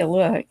me take a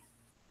look.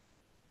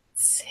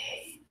 Let's see.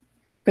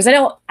 Because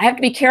I have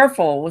to be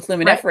careful with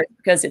Luminiferous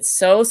because it's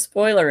so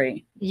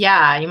spoilery.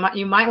 Yeah,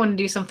 you might want to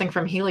do something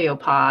from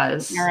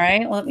Heliopause. All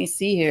right, let me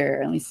see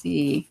here. Let me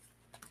see.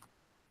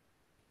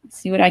 Let's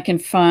see what I can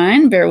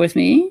find. Bear with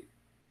me.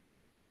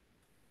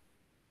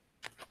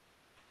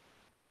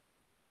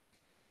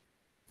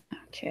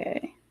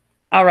 Okay.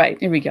 All right,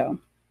 here we go.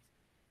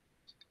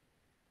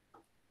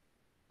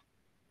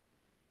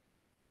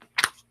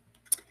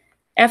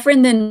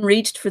 Ephraim then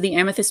reached for the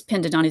amethyst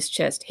pendant on his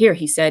chest. Here,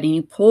 he said, and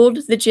he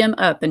pulled the gem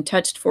up and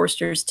touched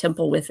Forster's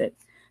temple with it.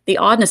 The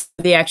oddness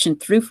of the action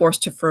threw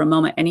Forster for a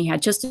moment, and he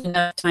had just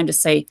enough time to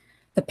say,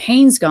 the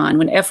pain's gone,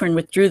 when Ephraim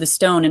withdrew the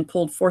stone and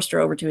pulled Forster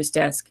over to his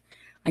desk.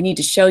 I need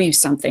to show you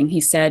something,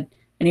 he said,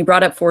 and he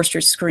brought up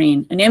Forster's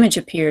screen. An image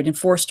appeared, and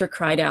Forster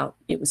cried out.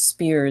 It was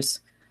Spears.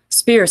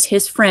 Spears,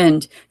 his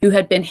friend, who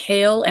had been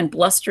hale and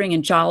blustering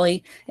and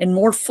jolly and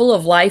more full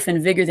of life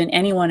and vigor than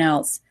anyone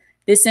else.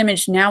 This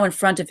image now in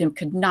front of him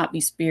could not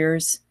be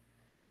Spears.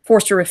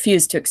 Forster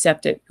refused to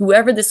accept it.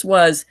 Whoever this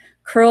was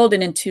curled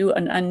it into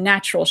an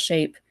unnatural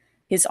shape,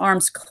 his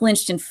arms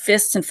clenched in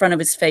fists in front of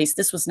his face.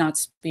 This was not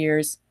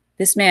Spears.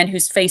 This man,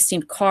 whose face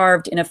seemed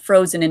carved in a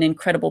frozen and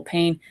incredible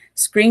pain,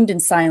 screamed in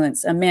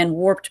silence, a man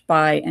warped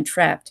by and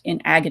trapped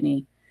in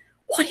agony.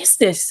 What is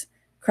this?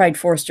 Cried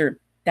Forster.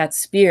 That's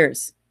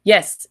Spears.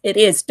 Yes, it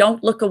is.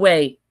 Don't look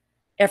away.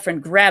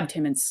 Ephraim grabbed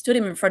him and stood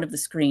him in front of the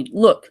screen.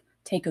 Look.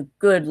 Take a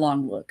good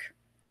long look.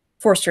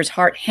 Forster's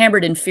heart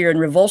hammered in fear and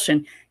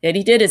revulsion, yet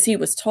he did as he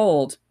was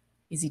told.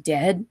 Is he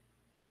dead?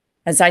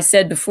 As I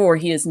said before,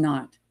 he is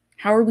not.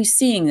 How are we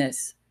seeing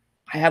this?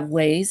 I have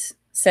ways,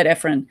 said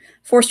Ephraim.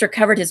 Forster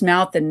covered his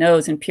mouth and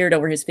nose and peered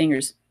over his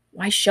fingers.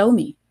 Why show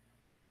me?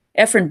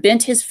 Ephraim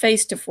bent his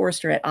face to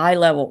Forster at eye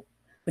level,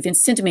 within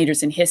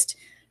centimeters, and hissed,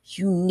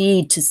 You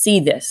need to see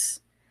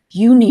this.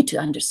 You need to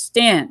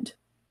understand.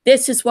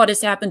 This is what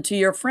has happened to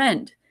your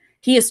friend.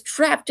 He is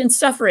trapped in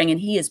suffering,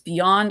 and he is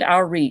beyond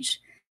our reach.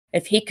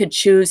 If he could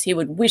choose, he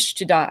would wish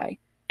to die.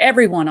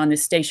 Everyone on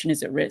this station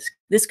is at risk.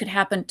 This could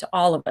happen to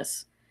all of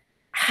us.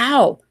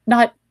 How?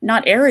 Not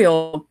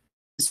Ariel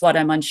is what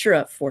I'm unsure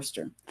of,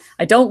 Forster.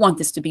 I don't want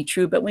this to be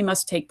true, but we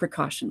must take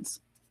precautions.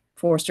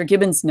 Forster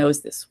Gibbons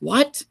knows this.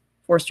 What?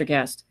 Forster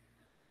gasped.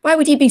 Why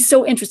would he be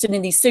so interested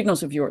in these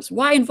signals of yours?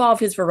 Why involve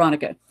his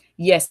Veronica?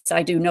 Yes,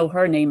 I do know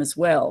her name as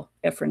well,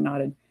 Ephraim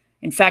nodded.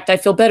 In fact, I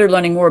feel better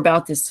learning more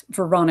about this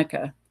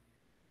Veronica.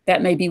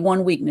 That may be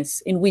one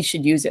weakness, and we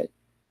should use it.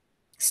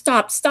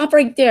 Stop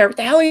right there. What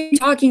the hell are you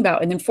talking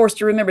about? And then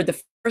Forster remembered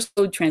the first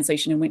code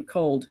translation and went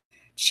cold.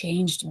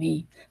 Changed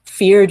me,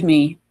 feared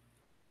me.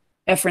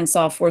 Ephraim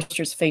saw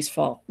Forster's face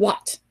fall.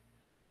 What?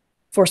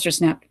 Forster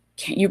snapped.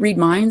 Can't you read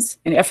minds?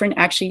 And Ephraim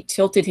actually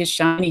tilted his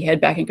shiny head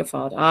back and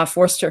guffawed. Ah,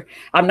 Forster,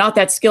 I'm not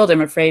that skilled,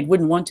 I'm afraid.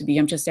 Wouldn't want to be.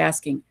 I'm just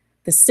asking.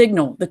 The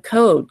signal, the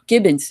code,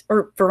 Gibbons,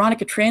 or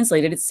Veronica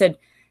translated, it said,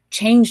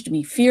 changed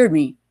me, feared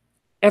me.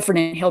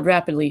 Ephraim inhaled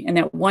rapidly, and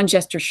that one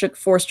gesture shook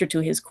Forster to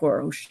his core.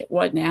 Oh, shit,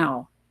 what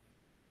now?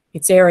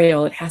 It's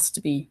Ariel, it has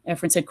to be,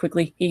 Ephraim said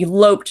quickly. He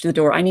loped to the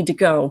door. I need to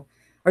go.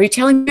 Are you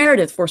telling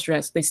Meredith? Forster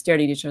asked. They stared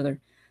at each other.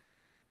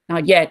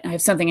 Not yet. I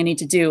have something I need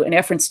to do. And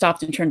Ephraim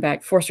stopped and turned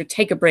back. Forster,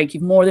 take a break.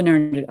 You've more than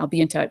earned it. I'll be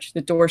in touch.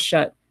 The door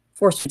shut.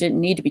 Forster didn't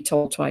need to be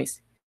told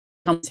twice.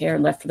 He combed his hair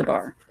and left for the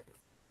bar.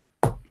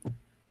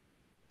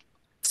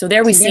 So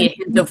there we see a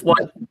hint of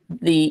what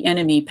the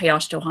enemy,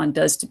 Peosh Tohan,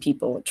 does to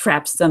people. It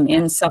traps them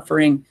in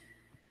suffering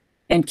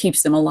and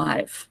keeps them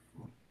alive.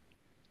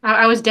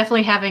 I was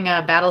definitely having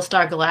a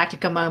Battlestar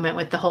Galactica moment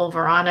with the whole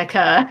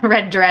Veronica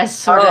red dress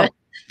sort of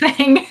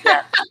thing.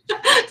 Yeah.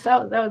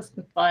 So that was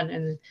fun.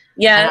 And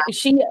yeah,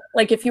 she,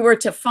 like, if you were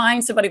to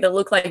find somebody that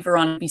looked like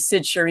Veronica, be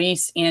Sid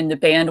Charisse in The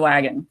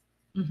Bandwagon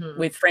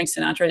with Frank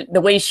Sinatra.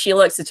 The way she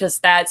looks, it's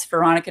just, that's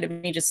Veronica to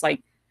me, just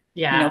like,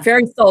 you know,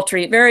 very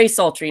sultry,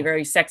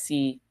 very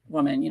sexy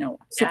woman, you know,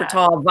 super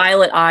tall,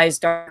 violet eyes,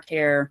 dark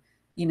hair,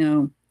 you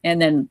know,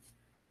 and then,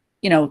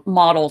 you know,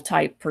 model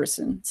type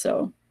person.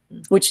 So,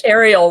 which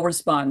Ariel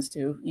responds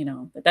to, you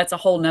know, but that's a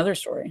whole nother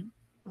story.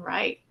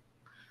 Right.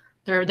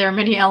 There are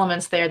many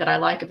elements there that I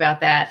like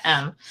about that.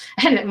 And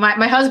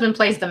my husband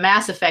plays the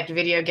Mass Effect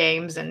video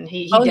games, and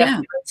he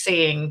definitely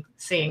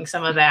seeing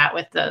some of that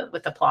with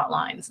the plot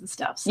lines and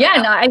stuff. So.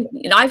 Yeah,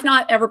 no, I've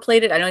not ever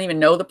played it. I don't even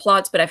know the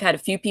plots, but I've had a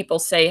few people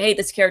say, "Hey,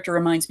 this character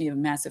reminds me of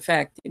Mass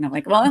Effect." And I'm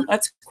like, "Well,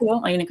 that's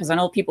cool." I mean, because I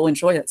know people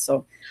enjoy it.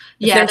 So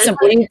if there's some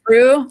bleeding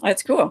through,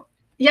 that's cool.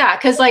 Yeah,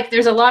 because like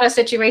there's a lot of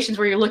situations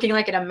where you're looking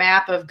like at a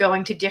map of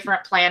going to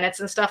different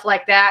planets and stuff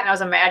like that. And I was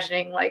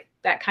imagining like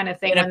that kind of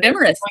thing. And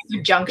ephemeris.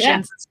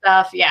 Junctions and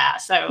stuff. Yeah.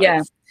 So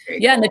yeah.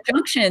 And the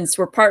junctions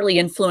were partly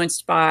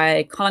influenced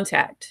by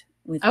Contact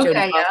with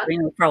Jodie Foster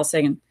and Carl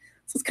Sagan.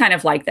 So it's kind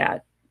of like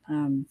that.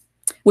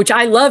 Which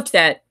I loved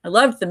that. I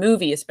loved the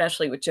movie,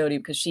 especially with Jodie,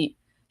 because she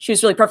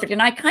was really perfect.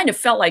 And I kind of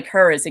felt like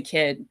her as a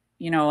kid.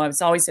 You know, I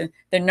was always the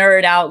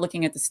nerd out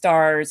looking at the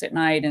stars at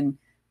night and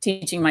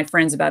teaching my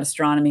friends about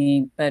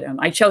astronomy, but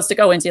I chose to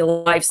go into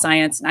life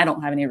science, and I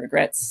don't have any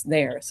regrets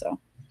there. So,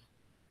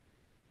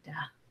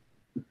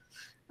 yeah.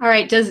 All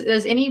right.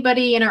 Does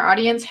anybody in our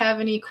audience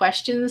have any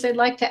questions they'd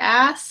like to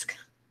ask?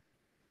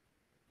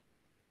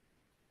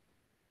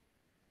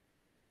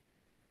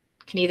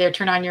 You can either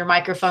turn on your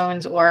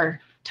microphones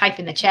or type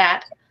in the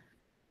chat.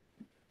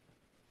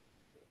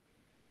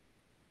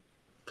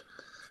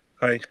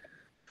 Hi.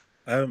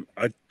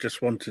 I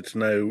just wanted to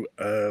know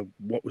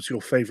what was your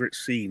favorite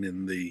scene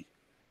in the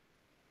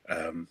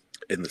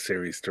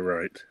series to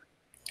write?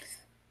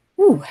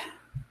 Ooh,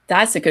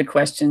 that's a good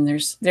question.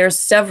 There's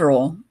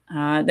several.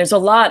 There's a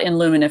lot in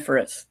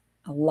Luminiferous,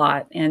 a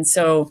lot, and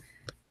so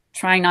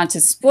trying not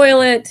to spoil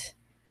it.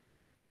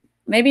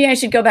 Maybe I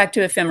should go back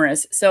to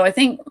Ephemeris. So I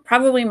think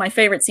probably my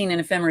favorite scene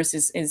in Ephemeris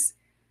is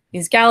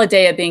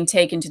Galadea being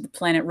taken to the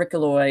planet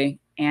Rickaloi,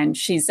 and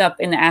she's up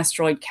in the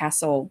asteroid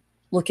castle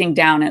looking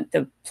down at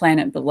the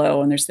planet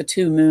below, and there's the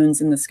two moons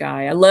in the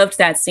sky. I loved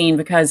that scene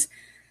because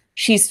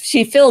she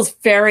feels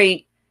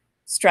very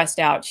stressed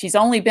out. She's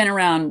only been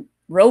around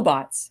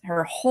robots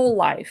her whole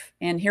life,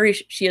 and here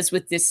she is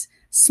with this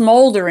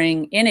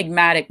smoldering,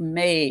 enigmatic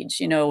mage,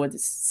 you know, with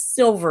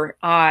silver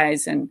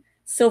eyes and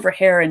silver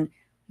hair, and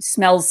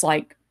smells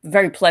like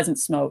very pleasant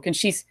smoke. And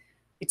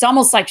it's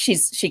almost like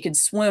she could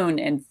swoon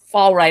and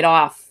fall right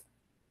off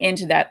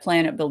into that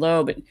planet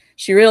below, but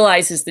she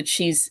realizes that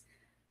she's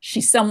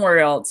somewhere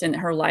else and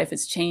her life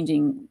is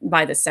changing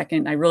by the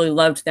second. I really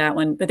loved that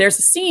one. But there's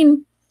a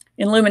scene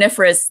in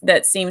Luminiferous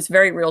that seems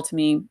very real to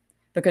me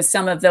because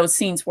some of those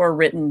scenes were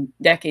written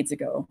decades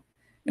ago,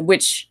 in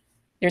which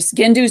there's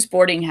Gindu's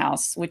boarding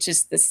house, which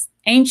is this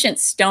ancient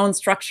stone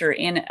structure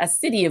in a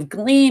city of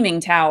gleaming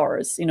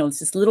towers. You know, it's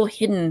this little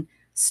hidden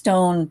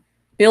stone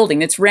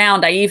building. It's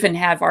round. I even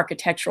have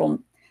architectural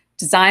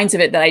designs of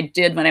it that I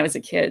did when I was a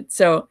kid.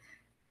 So,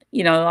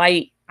 you know,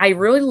 I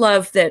really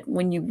love that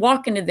when you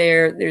walk into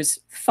there's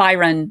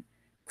Fyron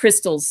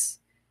crystals,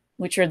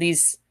 which are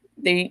these,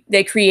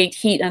 they create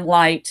heat and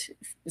light,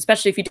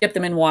 especially if you dip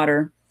them in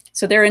water.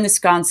 So they're in the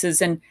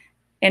sconces, and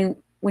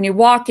when you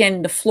walk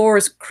in, the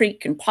floors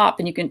creak and pop,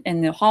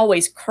 and the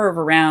hallways curve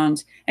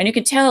around, and you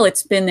can tell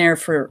it's been there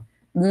for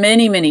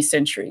many, many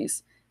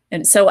centuries.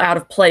 And it's so out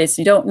of place.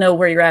 You don't know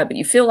where you're at, but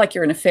you feel like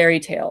you're in a fairy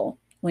tale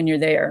when you're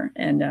there.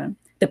 And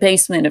the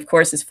basement, of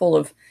course, is full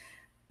of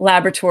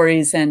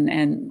laboratories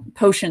and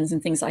potions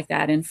and things like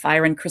that, and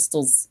fire and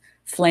crystals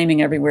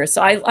flaming everywhere.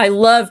 So I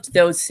loved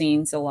those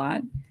scenes a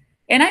lot.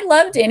 And I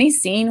loved any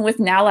scene with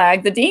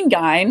Nalag the Dean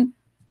guy,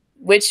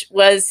 which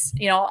was,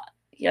 you know,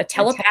 a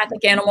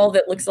telepathic animal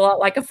that looks a lot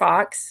like a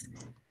fox,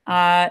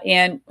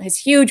 and has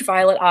huge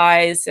violet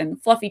eyes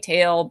and fluffy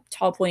tail,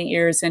 tall pointy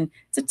ears, and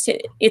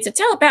it's a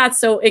telepath,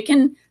 so it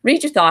can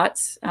read your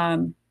thoughts.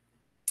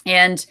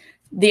 And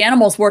the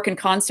animals work in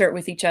concert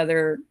with each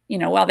other, you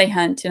know, while they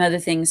hunt and other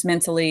things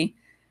mentally.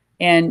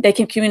 And they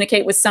can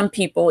communicate with some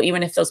people,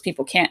 even if those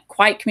people can't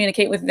quite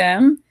communicate with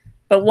them.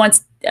 But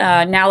once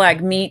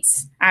Nalag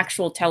meets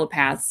actual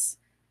telepaths,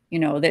 you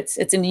know, it's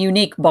a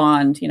unique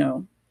bond, you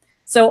know.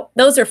 So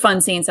those are fun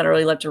scenes that I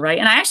really love to write.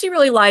 And I actually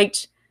really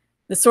liked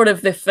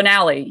the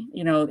finale.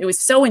 You know, it was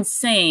so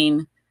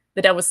insane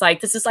that I was like,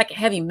 this is like a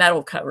heavy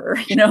metal cover,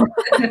 you know,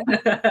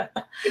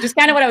 which is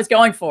kind of what I was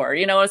going for.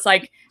 You know, it's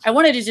like, I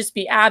wanted to just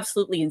be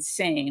absolutely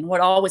insane what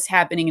all was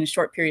happening in a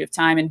short period of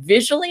time. And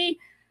visually,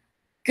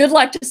 good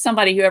luck to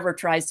somebody who ever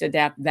tries to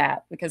adapt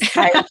that, because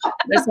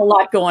there's a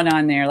lot going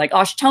on there. Like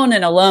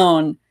Ashtonen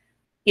alone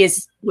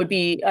would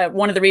be,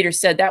 one of the readers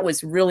said that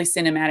was really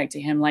cinematic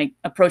to him, like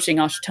approaching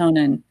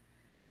Ashtonen.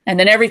 And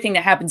then everything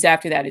that happens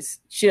after that is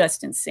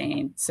just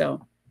insane.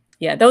 So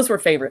yeah, those were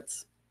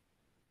favorites.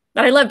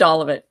 But I loved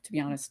all of it, to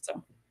be honest.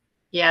 So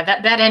yeah,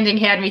 that ending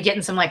had me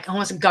getting some like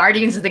almost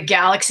Guardians of the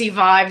Galaxy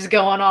vibes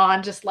going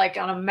on, just like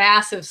on a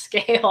massive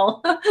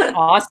scale.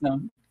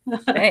 Awesome.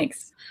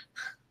 Thanks.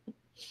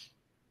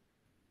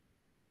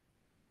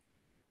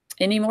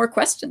 Any more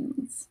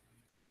questions?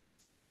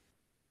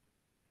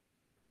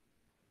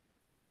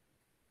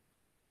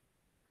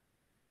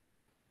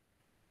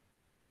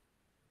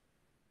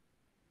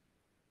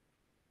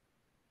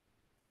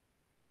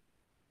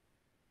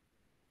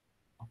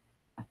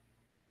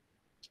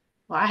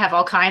 Well, I have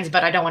all kinds,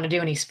 but I don't want to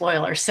do any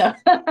spoilers. So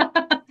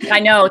I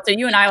know. So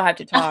you and I will have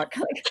to talk.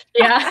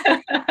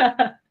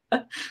 Yeah.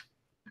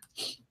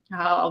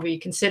 I'll be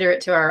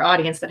considerate to our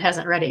audience that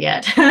hasn't read it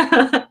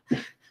yet.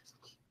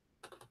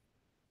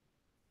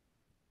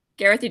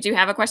 Gareth, did you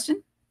have a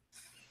question?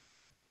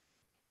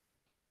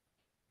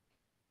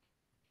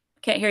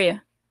 Can't hear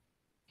you.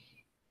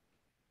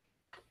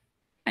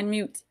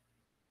 Unmute.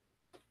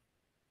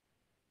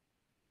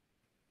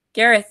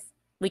 Gareth,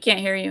 we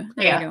can't hear you.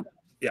 There you go.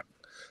 Yeah.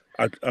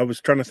 I was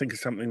trying to think of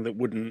something that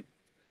wouldn't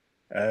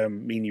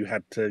mean you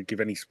had to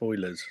give any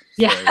spoilers.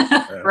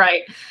 Yeah, so,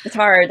 right. It's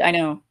hard, I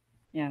know.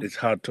 Yeah. It's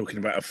hard talking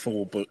about a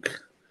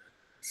 4-book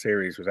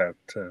series without...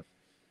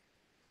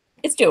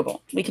 It's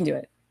doable. We can do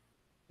it.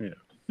 Yeah.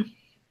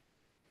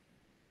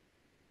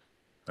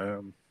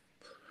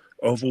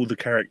 Of all the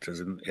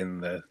characters in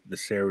the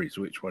series,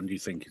 which one do you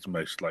think is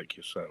most like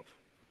yourself?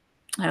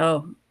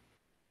 Oh,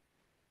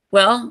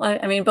 well,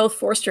 I mean, both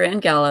Forster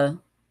and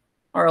Gala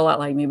are a lot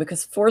like me,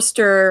 because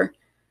Forster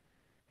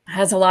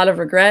has a lot of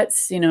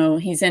regrets. You know,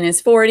 he's in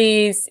his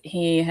 40s.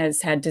 He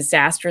has had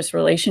disastrous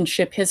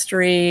relationship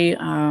history,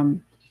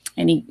 and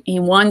he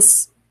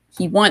wants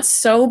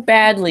so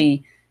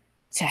badly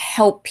to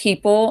help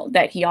people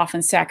that he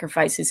often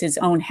sacrifices his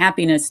own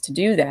happiness to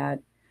do that.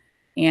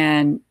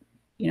 And,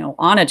 you know,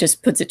 Anna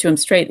just puts it to him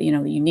straight that, you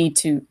know, you need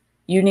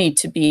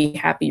to be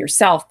happy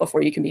yourself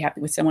before you can be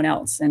happy with someone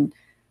else. And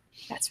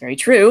that's very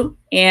true.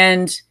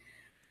 And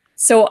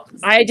so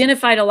I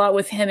identified a lot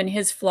with him and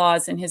his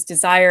flaws and his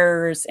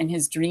desires and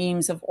his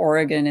dreams of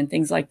Oregon and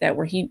things like that,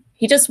 where he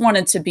just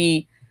wanted to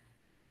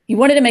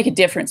make a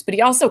difference, but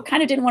he also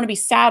kind of didn't want to be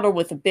saddled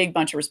with a big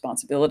bunch of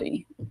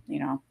responsibility, you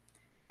know.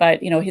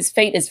 But, you know, his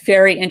fate is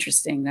very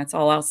interesting. That's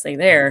all I'll say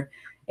there.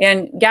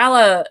 And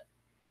Gala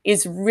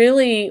is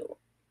really,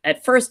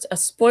 at first, a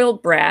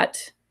spoiled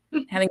brat,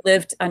 having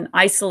lived an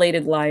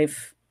isolated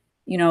life,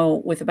 you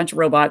know, with a bunch of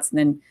robots. And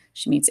then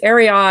she meets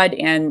Ariad,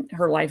 and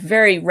her life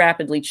very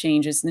rapidly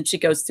changes. And then she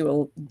goes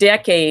through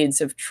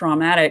decades of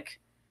traumatic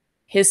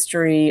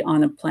history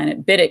on the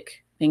planet Bidik,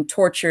 being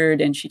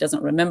tortured, and she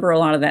doesn't remember a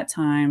lot of that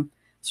time.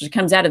 So she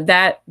comes out of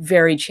that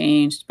very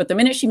changed. But the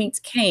minute she meets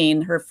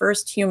Kane, her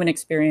first human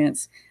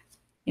experience,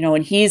 you know,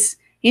 and he's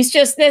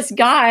just this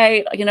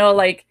guy, you know,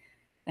 like,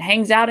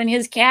 hangs out in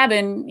his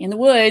cabin in the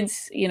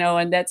woods, you know,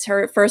 and that's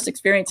her first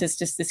experience. Is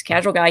just this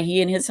casual guy.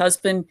 He and his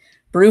husband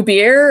brew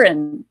beer,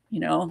 and, you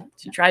know,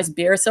 she tries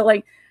beer. So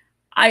like,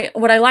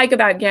 what I like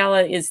about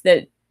Gala is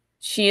that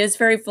she is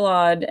very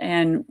flawed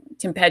and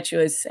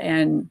tempestuous,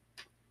 and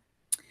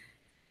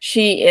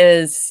she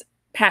is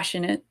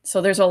passionate.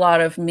 So there's a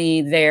lot of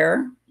me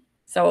there.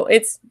 So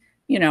it's,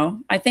 you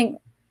know, I think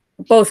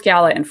both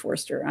Gala and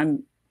Forster,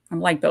 I'm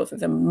like both of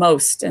them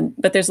most,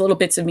 but there's little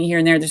bits of me here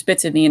and there. There's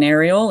bits of me in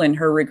Ariel and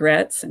her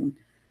regrets and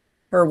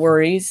her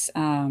worries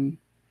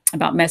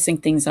about messing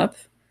things up,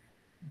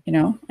 you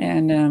know,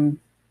 and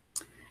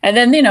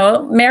then, you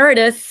know,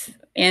 Meredith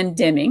and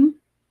Deming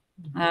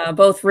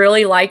both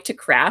really like to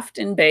craft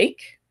and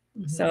bake.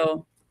 Mm-hmm.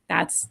 So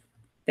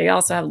they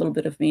also have a little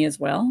bit of me as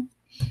well.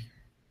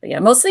 But yeah,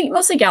 mostly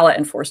Gala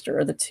and Forster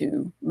are the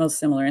two most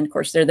similar. And of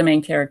course, they're the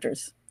main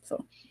characters.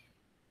 So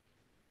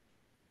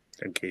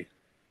thank you.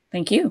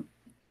 Thank you.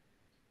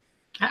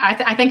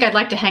 I think I'd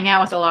like to hang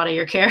out with a lot of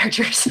your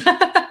characters.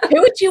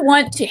 Who would you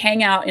want to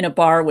hang out in a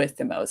bar with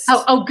the most?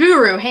 Oh,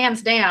 Guru,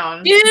 hands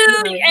down. Dude,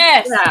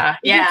 yes.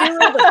 Yeah. Guru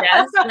the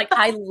best. Like,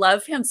 I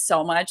love him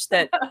so much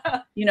that,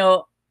 you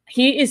know,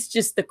 he is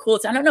just the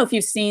coolest. I don't know if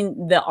you've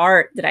seen the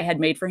art that I had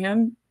made for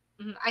him.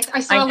 I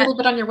saw a little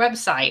bit on your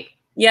website.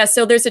 Yeah,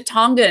 so there's a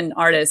Tongan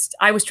artist.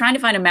 I was trying to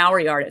find a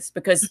Maori artist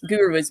because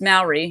Guru is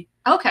Maori.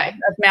 Okay.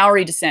 Of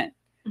Maori descent.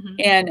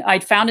 And I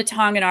found a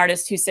Tongan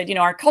artist who said,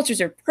 our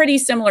cultures are pretty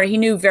similar. He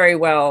knew very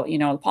well,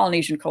 the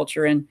Polynesian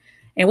culture. And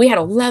we had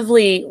a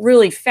lovely,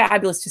 really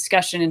fabulous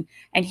discussion.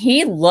 And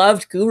he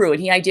loved Guru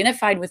and he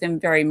identified with him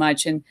very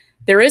much. And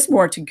there is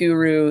more to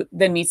Guru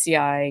than meets the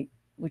eye,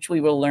 which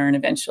we will learn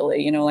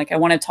eventually. I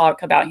want to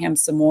talk about him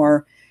some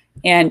more.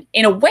 And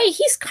in a way,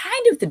 he's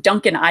kind of the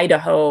Duncan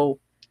Idaho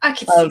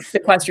of the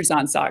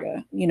Questrison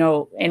Saga,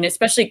 and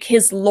especially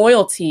his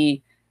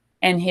loyalty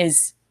and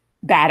his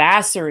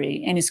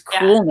badassery and his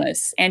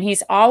coolness. And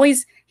he's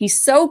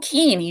so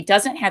keen. He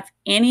doesn't have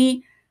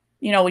any,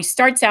 he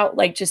starts out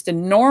like just a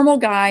normal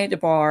guy at the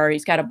bar.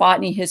 He's got a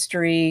botany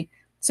history.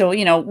 So,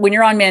 when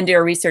you're on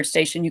Mandara Research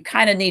Station, you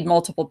kind of need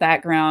multiple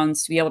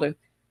backgrounds to be able to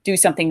do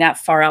something that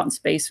far out in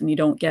space when you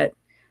don't get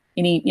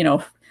any,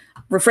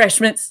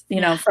 refreshments,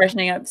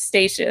 freshening up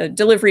station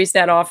deliveries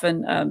that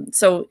often.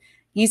 So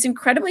he's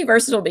incredibly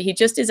versatile, but he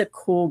just is a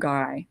cool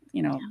guy.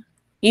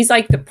 He's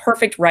like the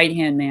perfect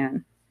right-hand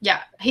man.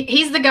 Yeah,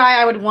 he's the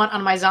guy I would want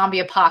on my zombie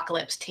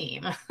apocalypse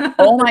team.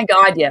 Oh my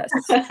God, yes.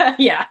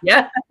 Yeah.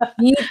 Yeah.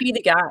 He would be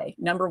the guy,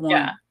 number one.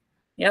 Yeah.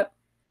 Yep.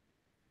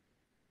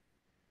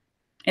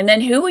 And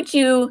then who would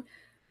you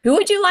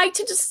like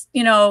to just,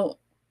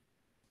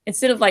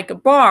 instead of like a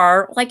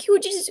bar, like who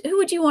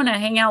would you want to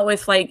hang out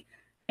with, like,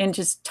 and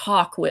just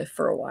talk with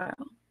for a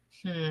while?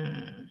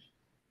 I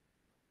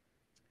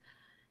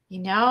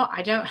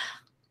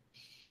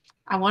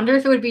wonder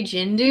if it would be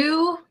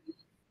Jindu.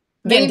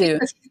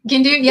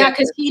 Gindu, yeah,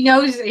 because he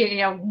knows,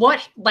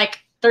 what, like,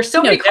 there's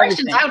so many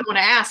questions I would want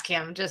to ask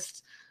him.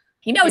 Just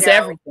he knows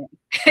everything.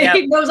 Yep.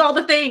 He knows all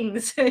the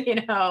things,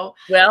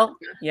 Well,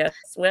 yes,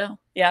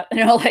 yeah,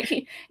 like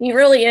he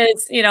really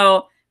is,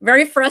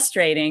 very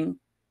frustrating,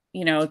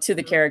 to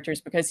the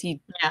characters because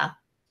he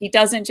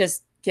doesn't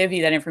just give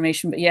you that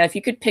information. But yeah, if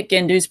you could pick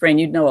Gindu's brain,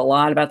 you'd know a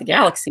lot about the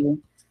galaxy,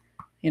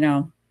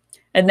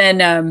 And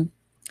then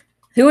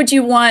who would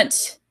you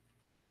want?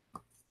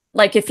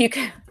 Like, if you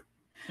could.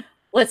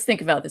 Let's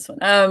think about this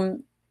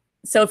one.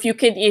 So if you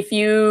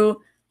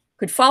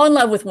could fall in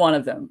love with one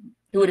of them,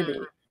 who would it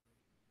be?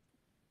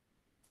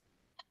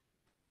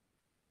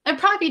 It'd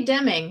probably be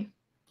Deming.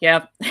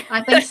 Yeah.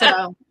 I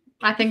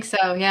think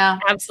so. Yeah.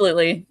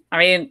 Absolutely. I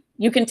mean,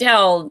 you can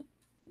tell.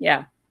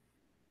 Yeah.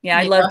 Yeah.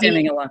 I love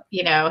Deming a lot.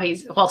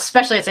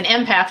 Especially it's an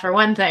empath for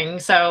one thing.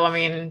 So, I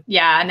mean,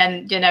 yeah. And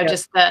then,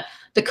 just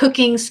the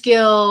cooking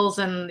skills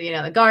and,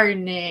 the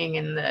gardening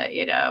and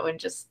and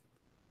just,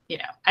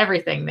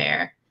 everything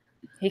there.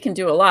 He can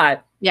do a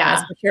lot. Yeah.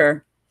 That's for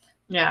sure.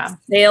 Yeah.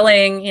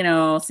 Sailing,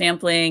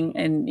 sampling,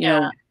 and,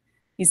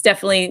 he's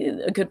definitely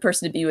a good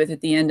person to be with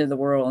at the end of the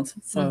world.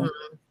 So,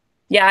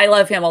 yeah, I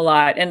love him a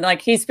lot. And,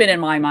 like, he's been in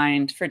my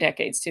mind for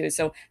decades, too.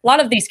 So a lot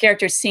of these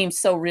characters seem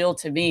so real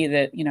to me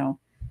that,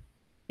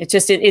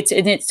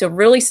 it's a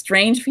really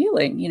strange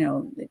feeling,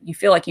 you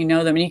feel like you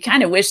know them and you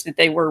kind of wish that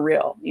they were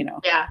real,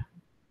 Yeah.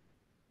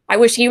 I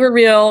wish he were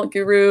real.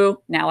 Guru,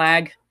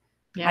 Nalag.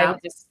 Yeah.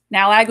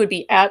 Nalag would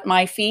be at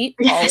my feet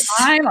all the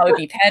time. I would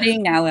be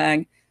petting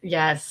Nalag.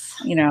 Yes.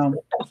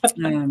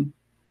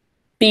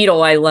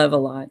 Beetle, I love a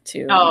lot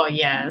too. Oh,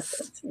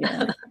 yes.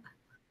 Yeah.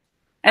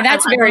 And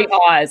that's very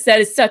Oz. That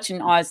is such an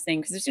Oz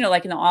thing because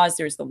like in the Oz,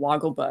 there's the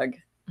Woggle Bug,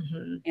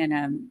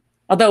 and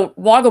although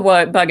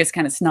Woggle Bug is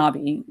kind of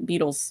snobby,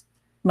 Beetle's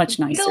much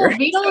nicer.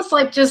 Beetle's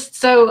like just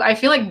so. I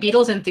feel like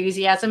Beetle's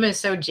enthusiasm is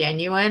so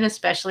genuine,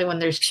 especially when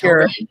there's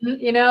children.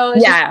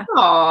 It's yeah.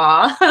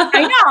 Aw.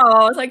 I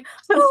know. It's like,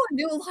 oh, a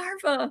new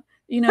larva.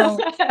 I love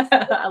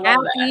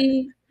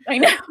happy. That. I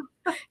know.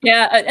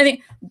 Yeah, I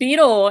think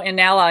Beetle and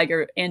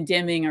Nalag and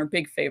Deming are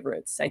big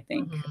favorites, I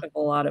think, of a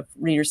lot of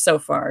readers so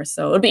far.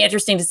 So it'll be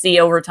interesting to see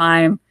over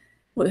time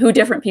who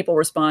different people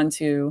respond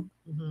to.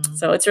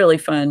 So it's really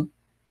fun.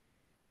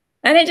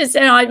 And it just,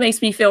 it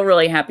makes me feel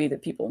really happy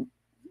that people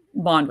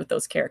bond with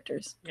those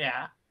characters.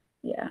 Yeah.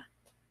 Yeah.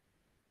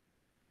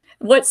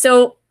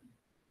 So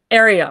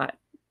Ariad,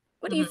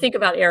 what do you think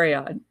about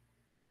Ariad?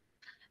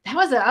 That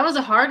was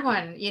a hard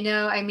one,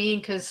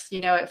 because,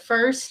 at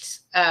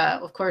first,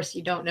 of course,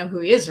 you don't know who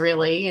he is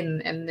really. And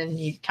then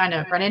you kind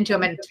of run into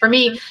him. And for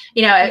me,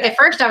 at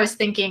first I was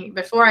thinking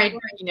before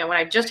when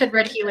I just had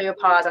read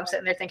Heliopause, I'm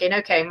sitting there thinking,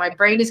 okay, my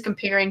brain is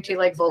comparing to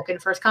like Vulcan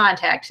First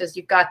Contact because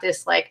you've got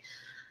this like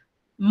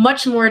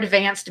much more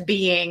advanced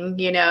being,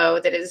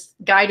 that is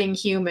guiding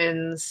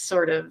humans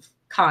sort of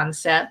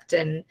concept.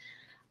 And,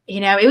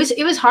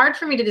 it was hard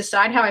for me to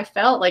decide how I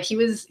felt. Like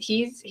he's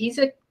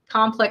a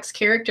complex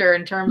character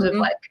in terms of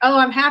like, oh,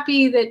 I'm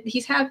happy that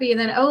he's happy. And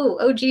then,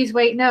 oh, geez,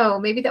 wait, no,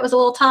 maybe that was a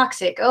little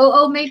toxic.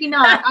 Oh, maybe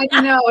not. I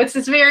don't know. It's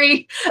this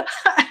very,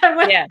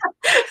 yeah.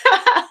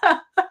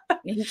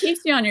 He keeps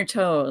you on your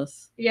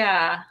toes.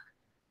 Yeah.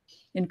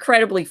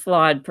 Incredibly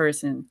flawed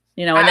person,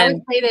 and I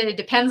would say that it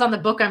depends on the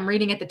book I'm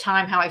reading at the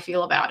time, how I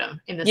feel about him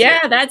in this.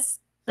 Yeah, series.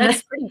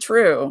 That's pretty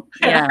true.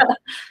 Yeah.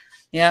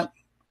 Yeah.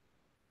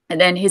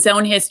 And then his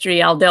own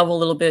history, I'll delve a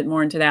little bit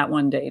more into that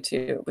one day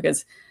too,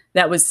 because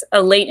that was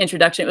a late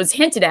introduction. It was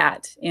hinted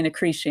at in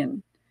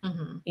Accretion,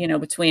 you know,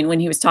 between when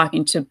he was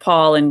talking to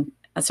Paul and,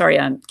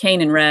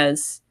 Cain and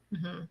Rez.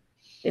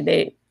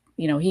 They,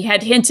 you know, he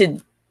had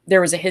hinted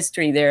there was a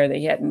history there that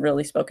he hadn't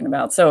really spoken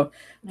about. So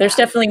there's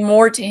definitely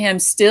more to him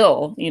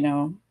still, you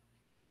know,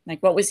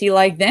 like what was he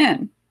like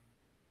then?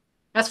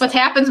 That's what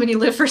happens when you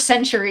live for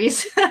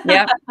centuries.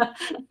 Yep.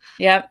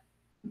 Yep.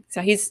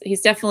 So he's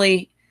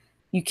definitely,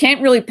 you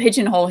can't really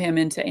pigeonhole him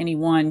into any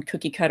one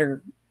cookie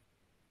cutter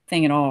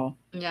thing at all.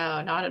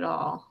 No, not at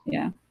all.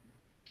 Yeah.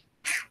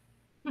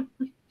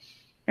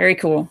 Very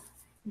cool.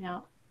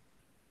 Yeah.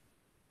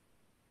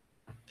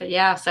 But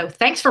yeah, so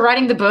thanks for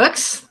writing the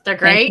books. They're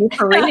great. Thank you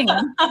for reading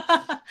them.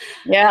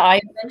 Yeah,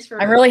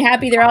 I'm really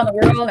happy they're out in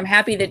the world. I'm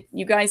happy that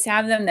you guys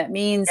have them. That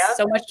means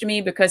so much to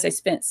me because I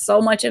spent so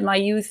much of my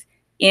youth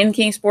in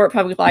Kingsport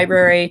Public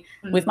Library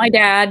with my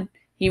dad.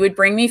 He would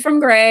bring me from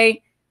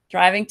Gray,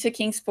 driving to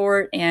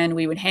Kingsport, and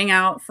we would hang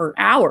out for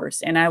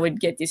hours. And I would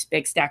get this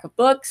big stack of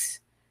books.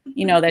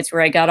 You know, that's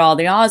where I got all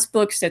the Oz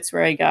books. That's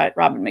where I got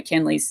Robin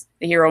McKinley's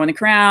The Hero and the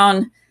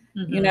Crown.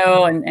 You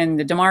know, and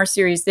the Damar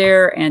series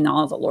there, and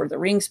all the Lord of the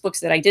Rings books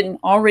that I didn't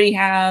already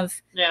have.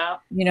 Yeah.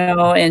 You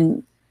know,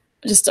 and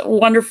just a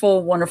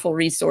wonderful, wonderful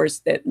resource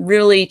that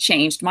really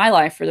changed my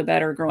life for the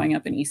better growing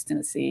up in East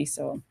Tennessee.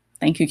 So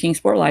thank you,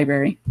 Kingsport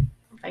Library.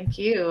 Thank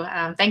you.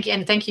 Thank you.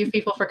 And thank you,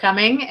 people, for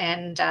coming.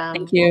 And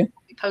thank you.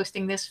 We'll be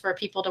posting this for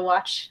people to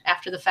watch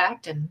after the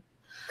fact. And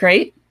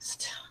great.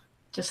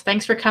 Just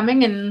thanks for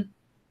coming, and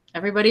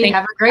everybody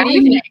have a great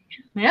evening.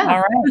 Yeah.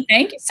 All right.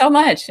 Thank you so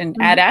much. And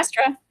Ad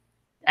Astra.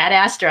 Ad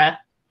Astra.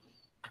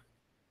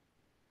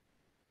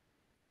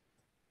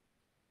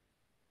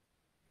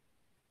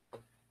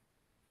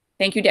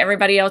 Thank you to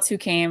everybody else who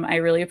came. I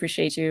really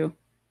appreciate you.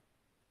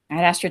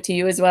 Ad Astra to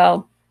you as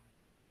well.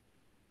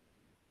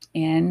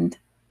 And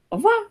au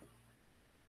revoir.